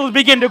your muscles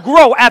begin to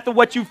grow after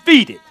what you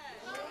feed it.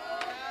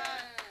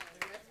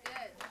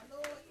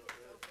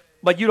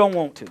 But you don't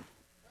want to.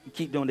 You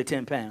keep doing the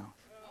 10 pounds.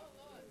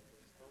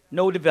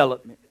 No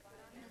development.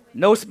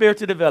 No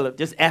spiritual development.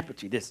 Just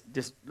apathy.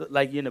 Just look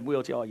like you're in a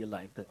wheelchair all your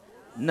life.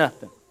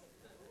 Nothing.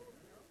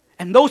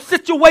 And those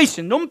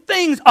situations, those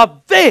things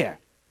are there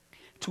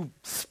to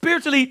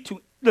spiritually,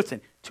 to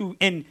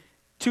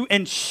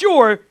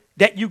ensure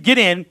that you get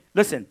in,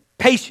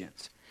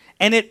 patience.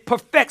 And it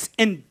perfects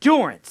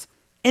endurance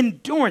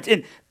and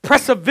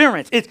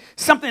perseverance. It's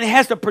something that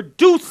has to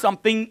produce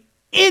something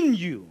in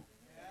you.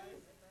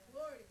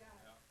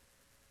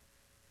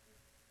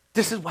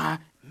 This is why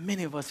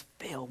many of us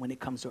fail when it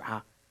comes to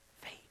our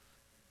faith,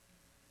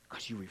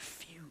 because you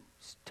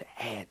refuse to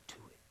add to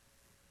it.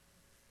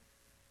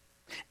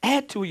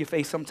 Add to your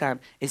faith sometimes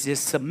is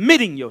just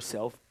submitting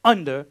yourself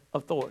under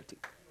authority.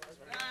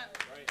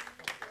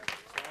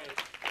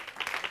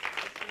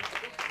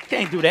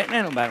 Can't do that.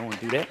 Man, nobody want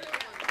to do that.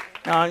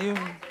 No,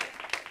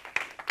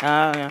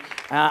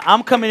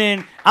 I'm coming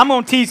in. I'm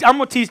gonna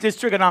teach this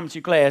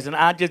trigonometry class, and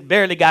I just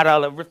barely got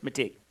all the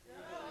arithmetic.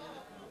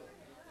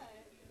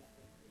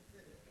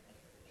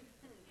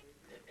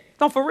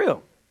 No, for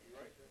real.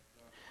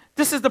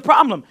 This is the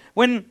problem.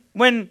 When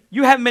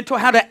you haven't been taught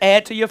how to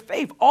add to your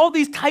faith, all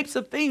these types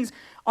of things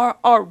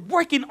are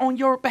working on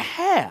your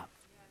behalf.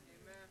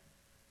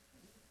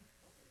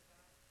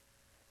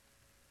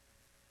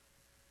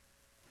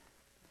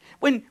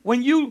 When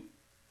you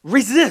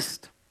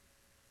resist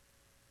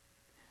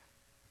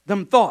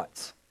them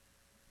thoughts,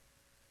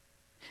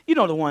 you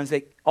know, the ones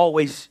that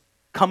always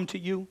come to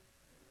you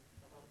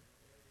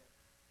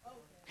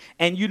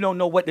and you don't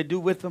know what to do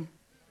with them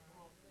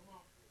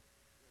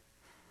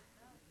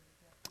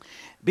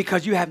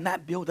because you have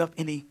not built up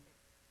any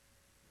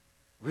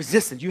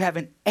resistance. You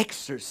haven't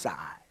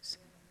exercised.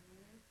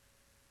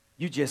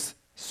 You just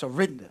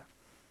surrender.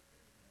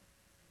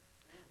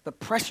 The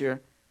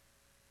pressure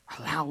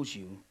allows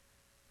you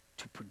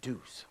to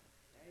produce.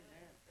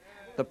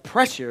 The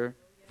pressure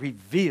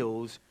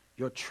reveals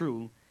your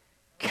true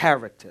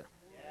character.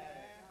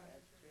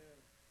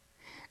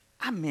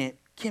 I meant,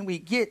 can we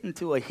get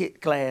into a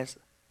HIT class?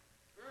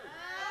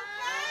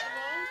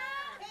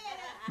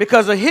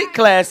 Because a HIT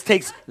class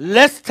takes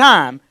less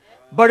time,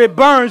 but it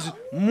burns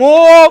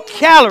more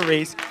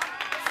calories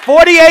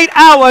 48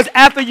 hours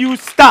after you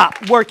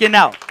stop working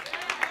out.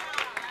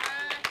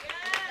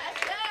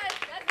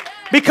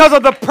 Because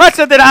of the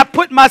pressure that I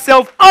put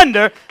myself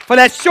under for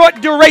that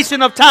short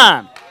duration of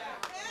time.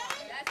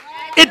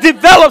 It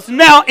develops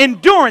now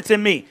endurance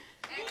in me.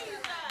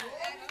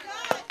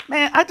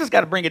 Man, I just got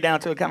to bring it down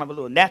to a kind of a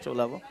little natural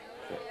level.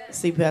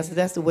 See, Pastor,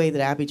 that's the way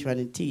that I be trying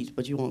to teach,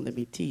 but you won't let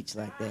me teach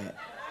like that.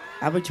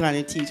 I be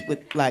trying to teach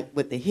with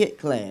the HIT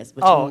class,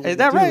 but you won't is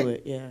let that me right? do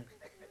it. Yeah,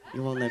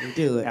 you won't let me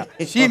do it. Now,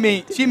 she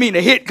mean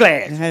the HIT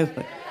class. You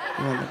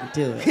won't let me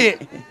do it.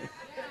 HIT.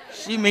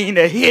 She mean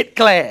the HIT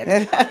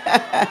class.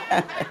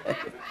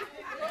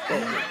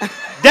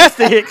 That's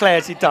the HIT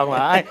class she talking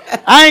about.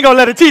 I ain't gonna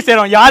let her teach that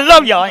on y'all. I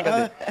love y'all. I ain't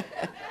gonna do it.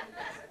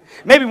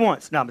 Maybe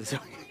once. No, I'm just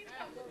joking.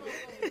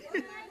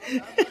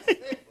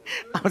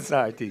 I'm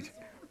sorry, teacher.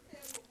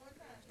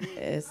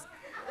 It's,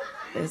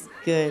 it's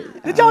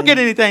good. Did y'all get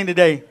anything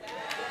today?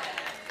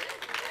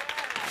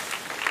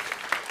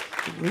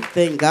 We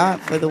thank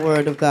God for the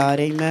word of God.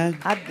 Amen.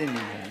 I didn't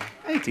even.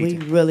 Hey, We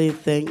teacher. really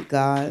thank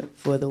God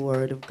for the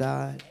word of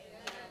God.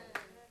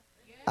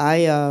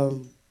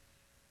 I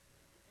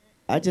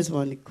just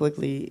wanted to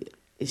quickly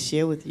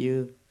share with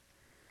you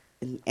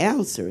an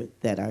answer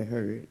that I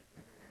heard.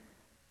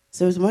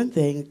 So there's one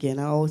thing, again,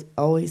 I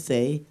always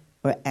say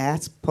or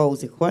ask,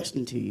 pose a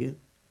question to you.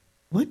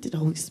 What did the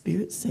Holy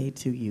Spirit say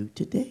to you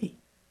today?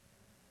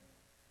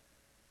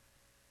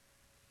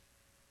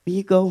 When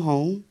you go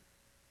home,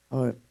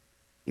 or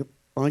you're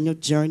on your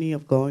journey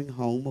of going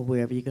home, or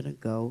wherever you're going to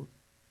go,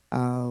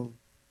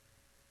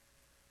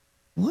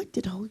 what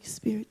did the Holy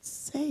Spirit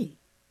say?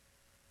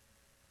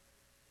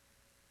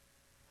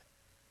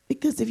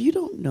 Because if you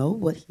don't know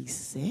what he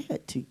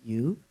said to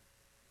you,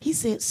 he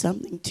said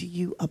something to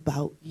you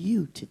about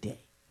you today.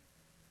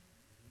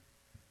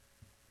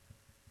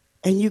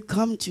 And you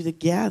come to the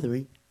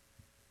gathering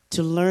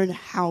to learn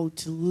how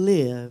to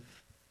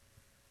live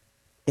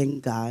in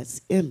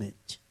God's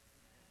image.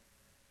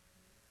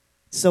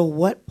 So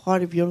what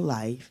part of your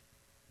life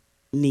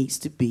needs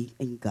to be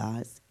in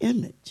God's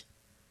image?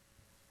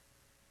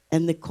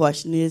 And the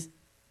question is,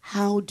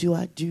 how do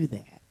I do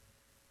that?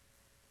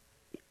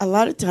 A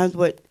lot of times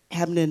what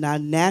happens in our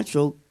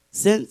natural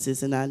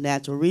senses and our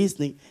natural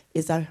reasoning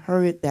is I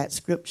heard that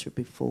scripture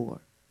before.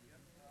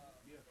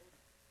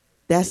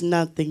 That's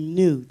nothing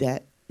new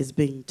that is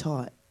being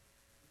taught.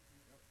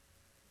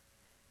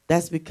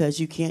 That's because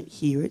you can't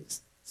hear it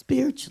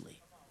spiritually.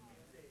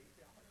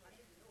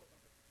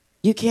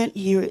 You can't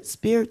hear it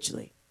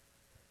spiritually.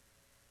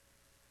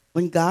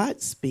 When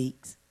God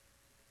speaks,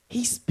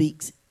 he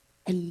speaks,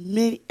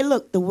 and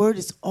look, the word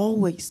is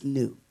always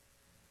new.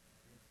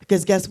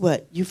 Because guess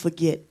what? You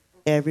forget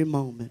every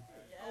moment.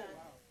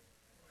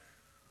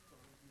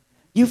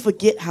 You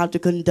forget how to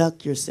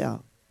conduct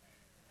yourself.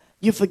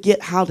 You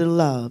forget how to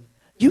love.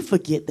 You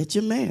forget that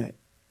you're married.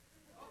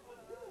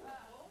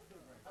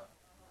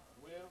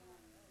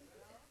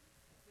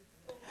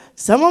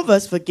 Some of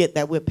us forget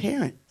that we're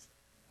parents.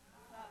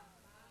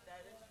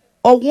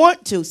 Or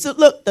want to. So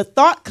look, the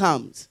thought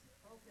comes.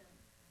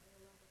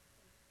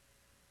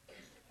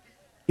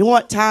 You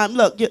want time.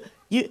 Look,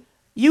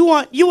 you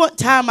want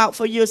time out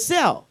for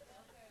yourself.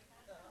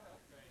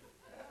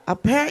 A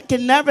parent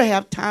can never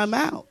have time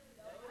out.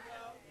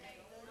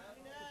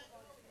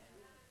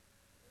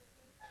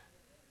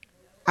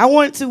 I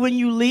want to, when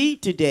you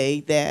leave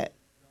today, that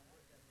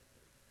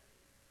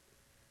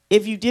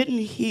if you didn't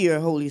hear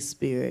Holy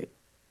Spirit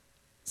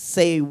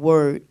say a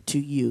word to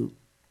you,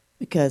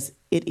 because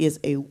it is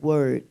a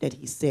word that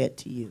he said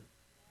to you,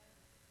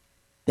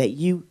 that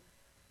you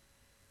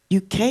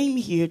came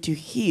here to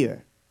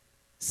hear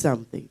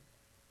something.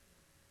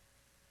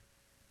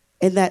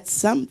 And that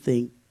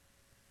something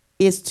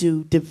is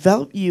to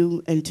develop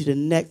you into the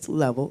next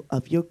level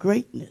of your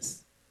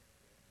greatness.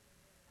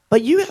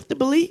 But you have to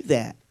believe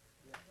that.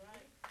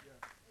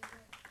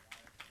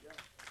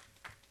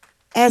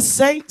 As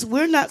saints,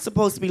 we're not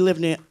supposed to be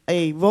living in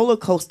a roller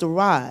coaster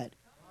ride.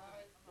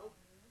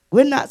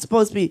 We're not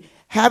supposed to be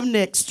having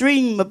the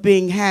extreme of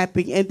being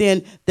happy and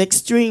then the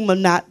extreme of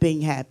not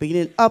being happy.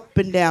 And then up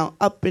and down,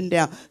 up and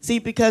down. See,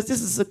 because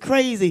this is a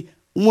crazy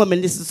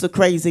woman, this is a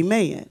crazy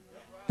man.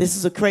 This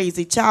is a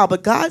crazy child.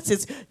 But God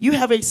says, you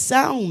have a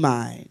sound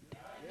mind.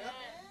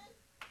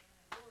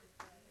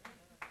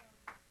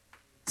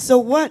 So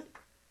what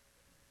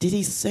did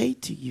he say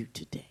to you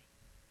today?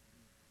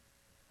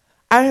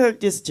 I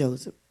heard this,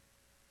 Joseph.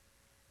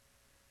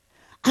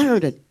 I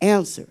heard an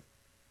answer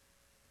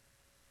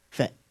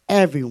for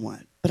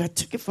everyone, but I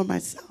took it for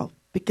myself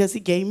because he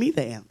gave me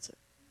the answer.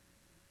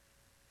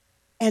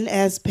 And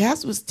as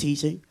Pastor was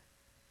teaching,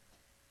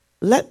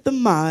 let the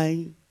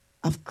mind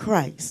of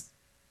Christ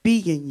be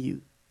in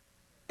you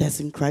that's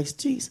in Christ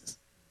Jesus.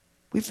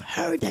 We've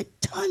heard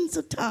that tons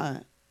of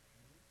times.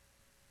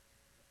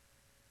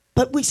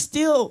 But we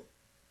still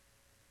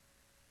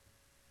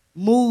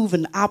move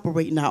and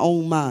operate in our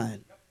own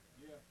mind.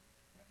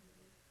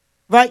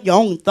 Right? Your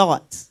own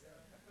thoughts.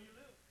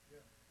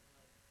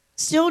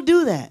 Still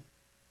do that.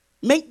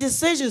 Make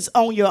decisions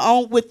on your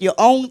own with your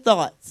own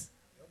thoughts.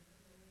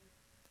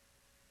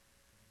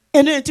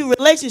 Enter into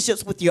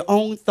relationships with your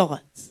own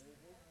thoughts.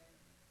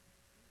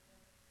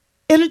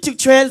 Enter into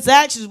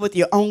transactions with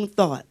your own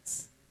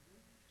thoughts.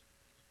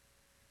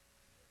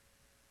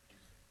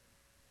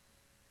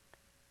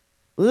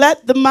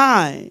 Let the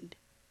mind.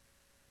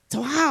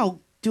 So how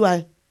do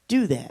I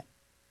do that?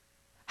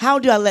 How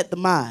do I let the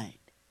mind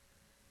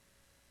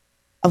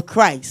of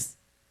Christ,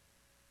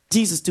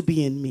 Jesus, to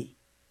be in me?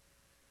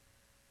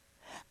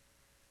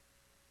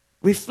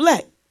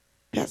 Reflect.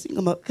 Pastor, you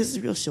come up because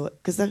it's real short,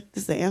 because this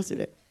is the answer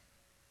there.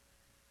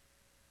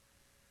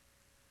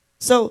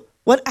 So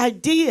what I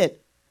did,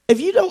 if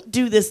you don't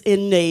do this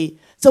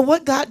so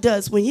what God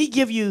does when he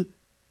give you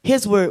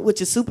his word,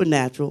 which is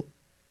supernatural,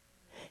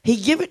 he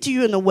give it to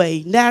you in a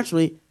way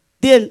naturally,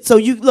 then so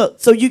you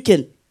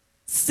can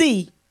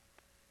see,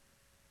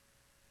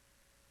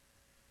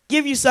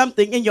 give you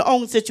something in your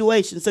own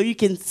situation so you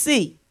can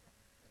see.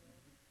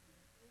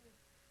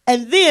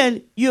 And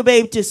then you'll be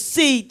able to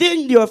see,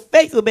 then your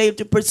faith will be able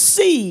to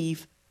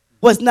perceive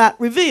what's not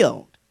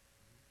revealed.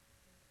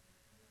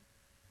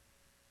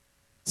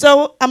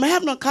 So I'm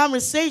having a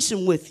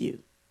conversation with you.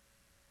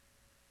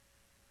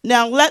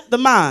 Now let the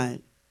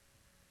mind.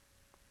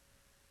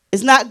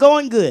 It's not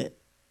going good.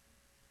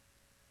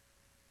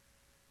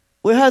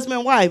 We're husband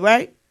and wife,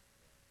 right?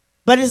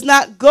 But it's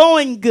not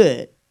going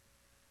good.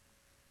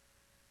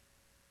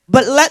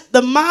 But let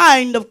the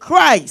mind of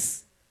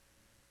Christ,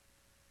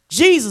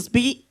 Jesus,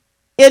 be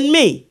in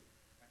me.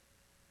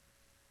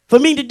 For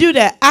me to do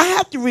that, I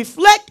have to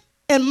reflect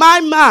in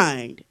my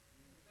mind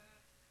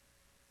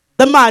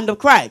the mind of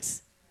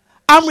Christ.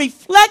 I'm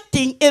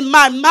reflecting in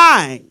my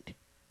mind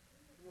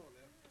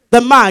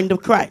the mind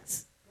of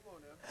Christ.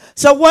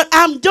 So what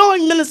I'm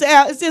doing, Minister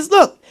Al, is this: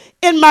 look,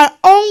 in my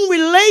own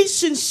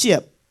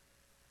relationship,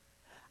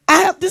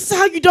 this is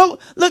how you don't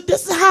look.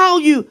 This is how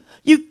you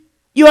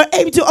are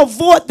able to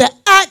avoid the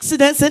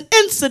accidents and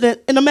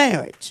incident in a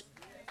marriage.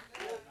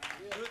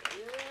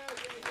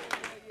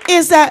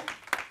 Is that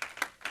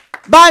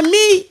by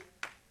me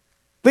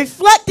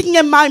reflecting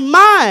in my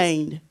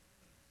mind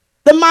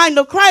the mind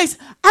of Christ,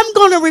 I'm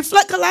going to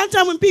reflect. A lot of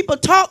times when people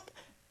talk,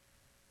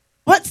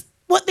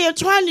 what they're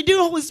trying to do,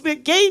 the Holy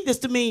Spirit gave this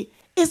to me,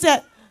 is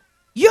that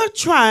you're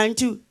trying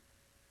to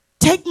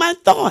take my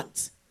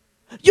thoughts.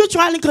 You're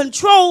trying to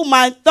control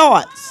my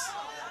thoughts.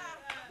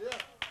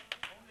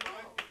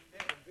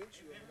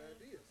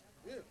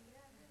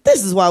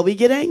 This is why we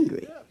get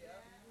angry.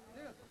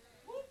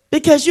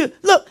 Because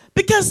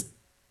because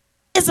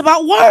it's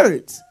about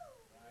words.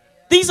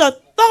 These are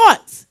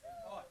thoughts.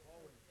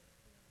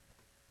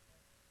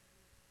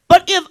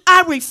 But if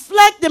I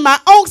reflect in my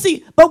own,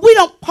 but we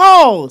don't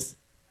pause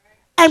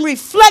and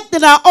reflect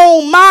in our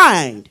own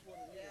mind,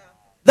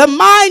 the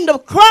mind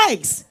of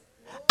Christ,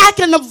 I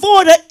can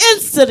avoid an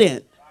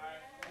incident.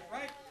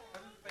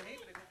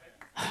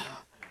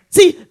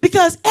 See,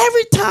 because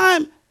every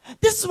time,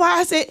 this is why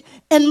I say,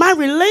 in my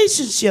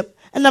relationship,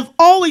 and I've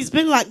always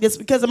been like this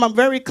because I'm a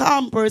very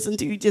calm person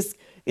too.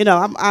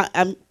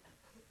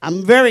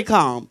 I'm very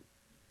calm.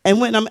 And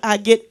when I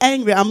get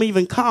angry, I'm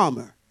even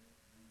calmer.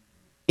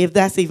 If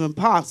that's even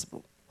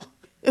possible.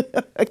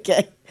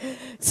 Okay.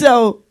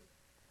 So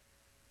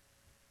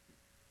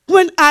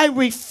when I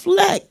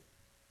reflect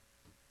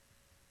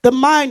the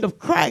mind of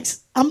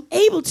Christ, I'm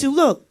able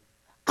to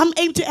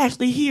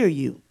actually hear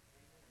you.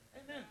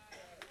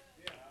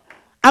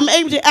 I'm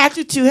able to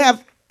actually to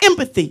have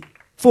empathy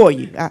for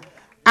you.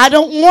 I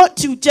don't want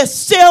to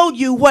just sell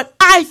you what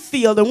I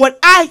feel and what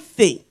I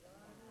think.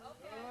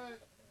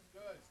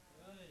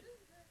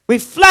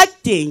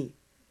 Reflecting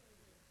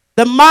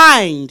the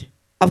mind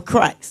of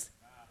Christ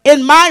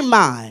in my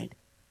mind.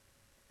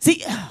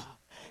 See,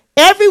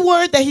 every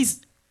word that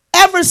he's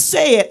ever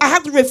said, I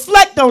have to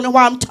reflect on it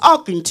while I'm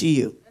talking to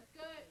you.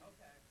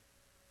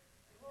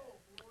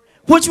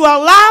 Which will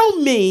allow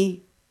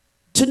me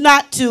to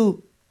not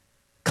to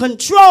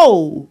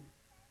control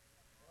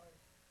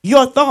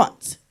your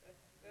thoughts.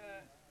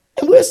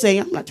 And we're saying,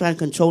 I'm not trying to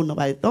control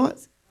nobody's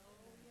thoughts.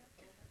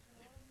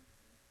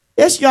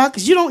 Yes, y'all,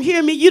 because you don't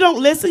hear me, you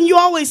don't listen, you're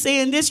always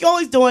saying this, you're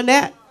always doing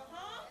that.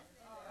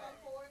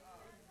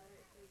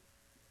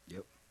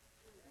 Yep.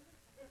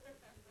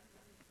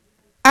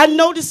 I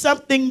noticed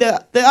something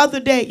the other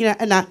day,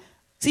 and I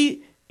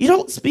see, you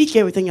don't speak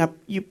everything,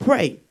 you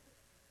pray.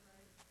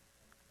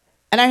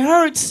 And I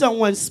heard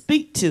someone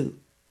speak to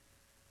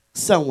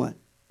someone.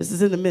 This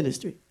is in the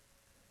ministry.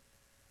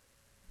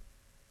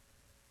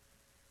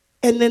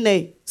 And then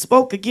they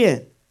spoke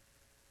again.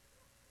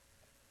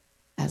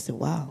 I said,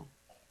 wow.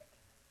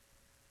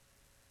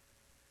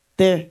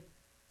 Their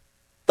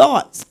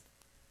thoughts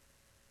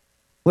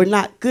were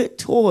not good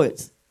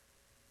towards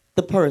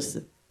the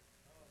person.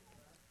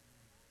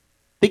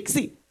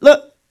 See,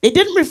 look, it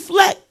didn't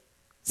reflect.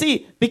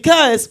 See,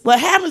 because what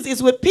happens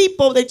is with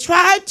people, they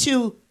try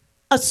to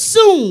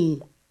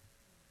assume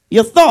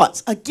your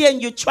thoughts.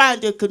 Again, you're trying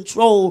to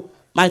control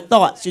my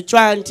thoughts. You're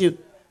trying to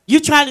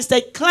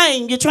stake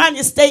claim. You're trying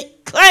to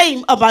stake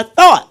claim of my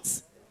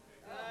thoughts.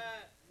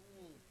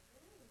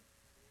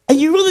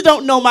 And you really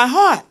don't know my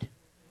heart.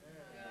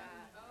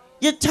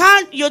 You're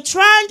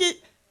trying to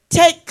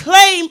take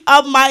claim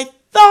of my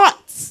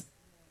thoughts.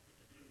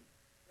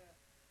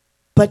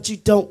 But you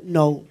don't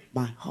know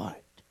my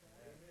heart.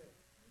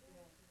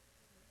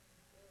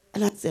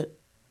 And I said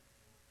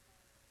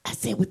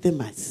within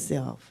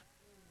myself,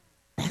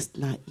 that's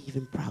not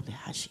even probably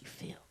how she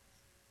feels.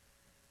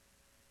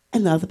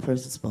 And the other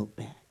person spoke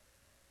back.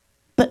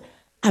 But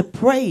I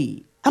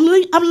prayed. I'm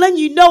letting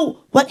you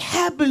know what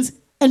happens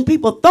in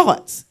people's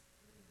thoughts.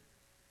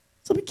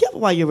 So be careful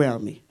while you're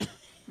around me.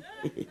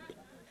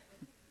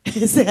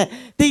 The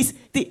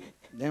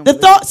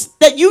thoughts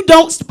that you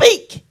don't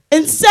speak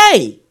and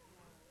say.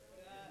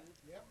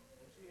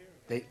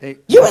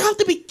 You have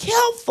to be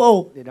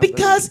careful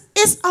because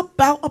it's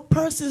about a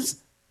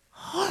person's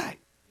heart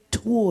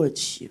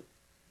towards you.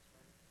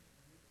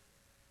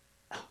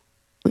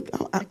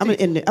 I'm gonna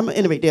end it. I'm gonna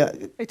end it right there.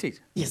 Hey,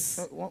 teacher.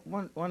 Yes.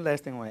 One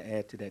last thing I want to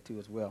add to that too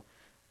as well,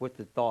 with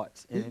the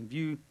thoughts. And if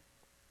you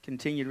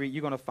continue to read,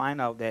 you're going to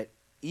find out that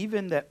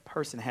even that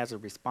person has a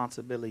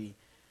responsibility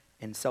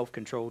and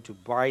self-control to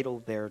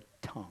bridle their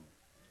tongue.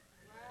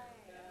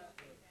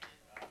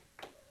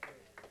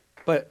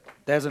 But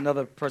there's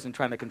another person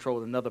trying to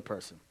control another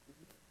person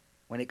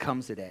when it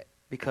comes to that,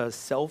 because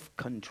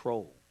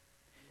self-control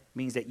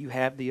means that you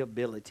have the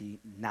ability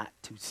not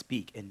to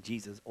speak, and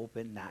Jesus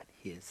opened not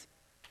his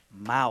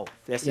mouth.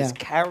 That's his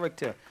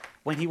character.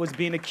 When he was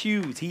being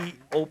accused, he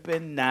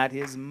opened not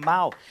his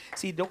mouth.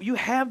 See, you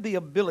have the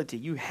ability.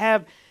 You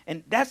have,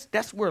 and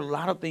that's where a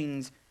lot of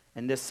things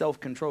in this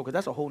self-control, because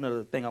that's a whole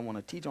nother thing I want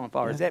to teach on as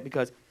far as that,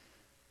 because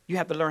you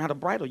have to learn how to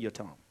bridle your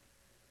tongue.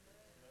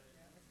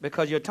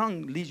 Because your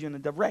tongue leads you in a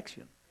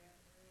direction.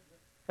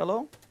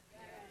 Hello?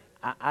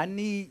 I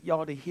need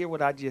y'all to hear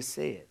what I just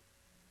said.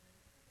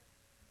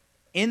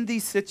 In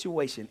these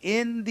situations,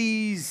 in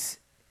these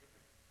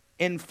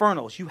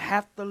infernos, you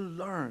have to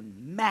learn,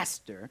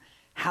 master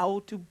how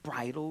to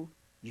bridle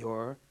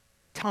your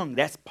tongue.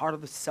 That's part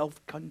of the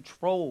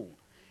self-control.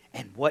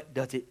 And what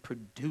does it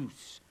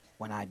produce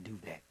when I do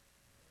that?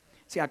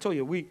 See, I told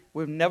you, we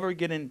never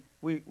can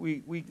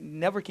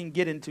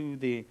get into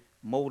the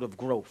mode of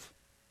growth.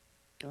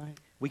 Right.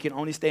 We can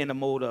only stay in the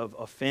mode of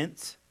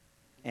offense,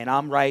 and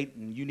I'm right,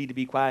 and you need to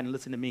be quiet and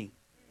listen to me.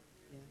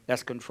 Yeah.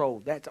 That's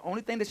control. That's the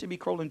only thing that should be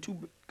controlling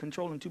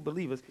two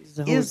believers is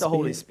the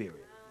Holy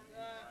Spirit.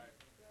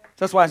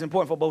 So that's why it's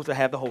important for both to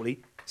have the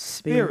Holy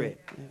Spirit.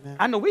 Amen.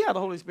 I know we have the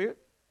Holy Spirit.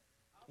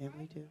 Yeah,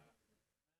 we do.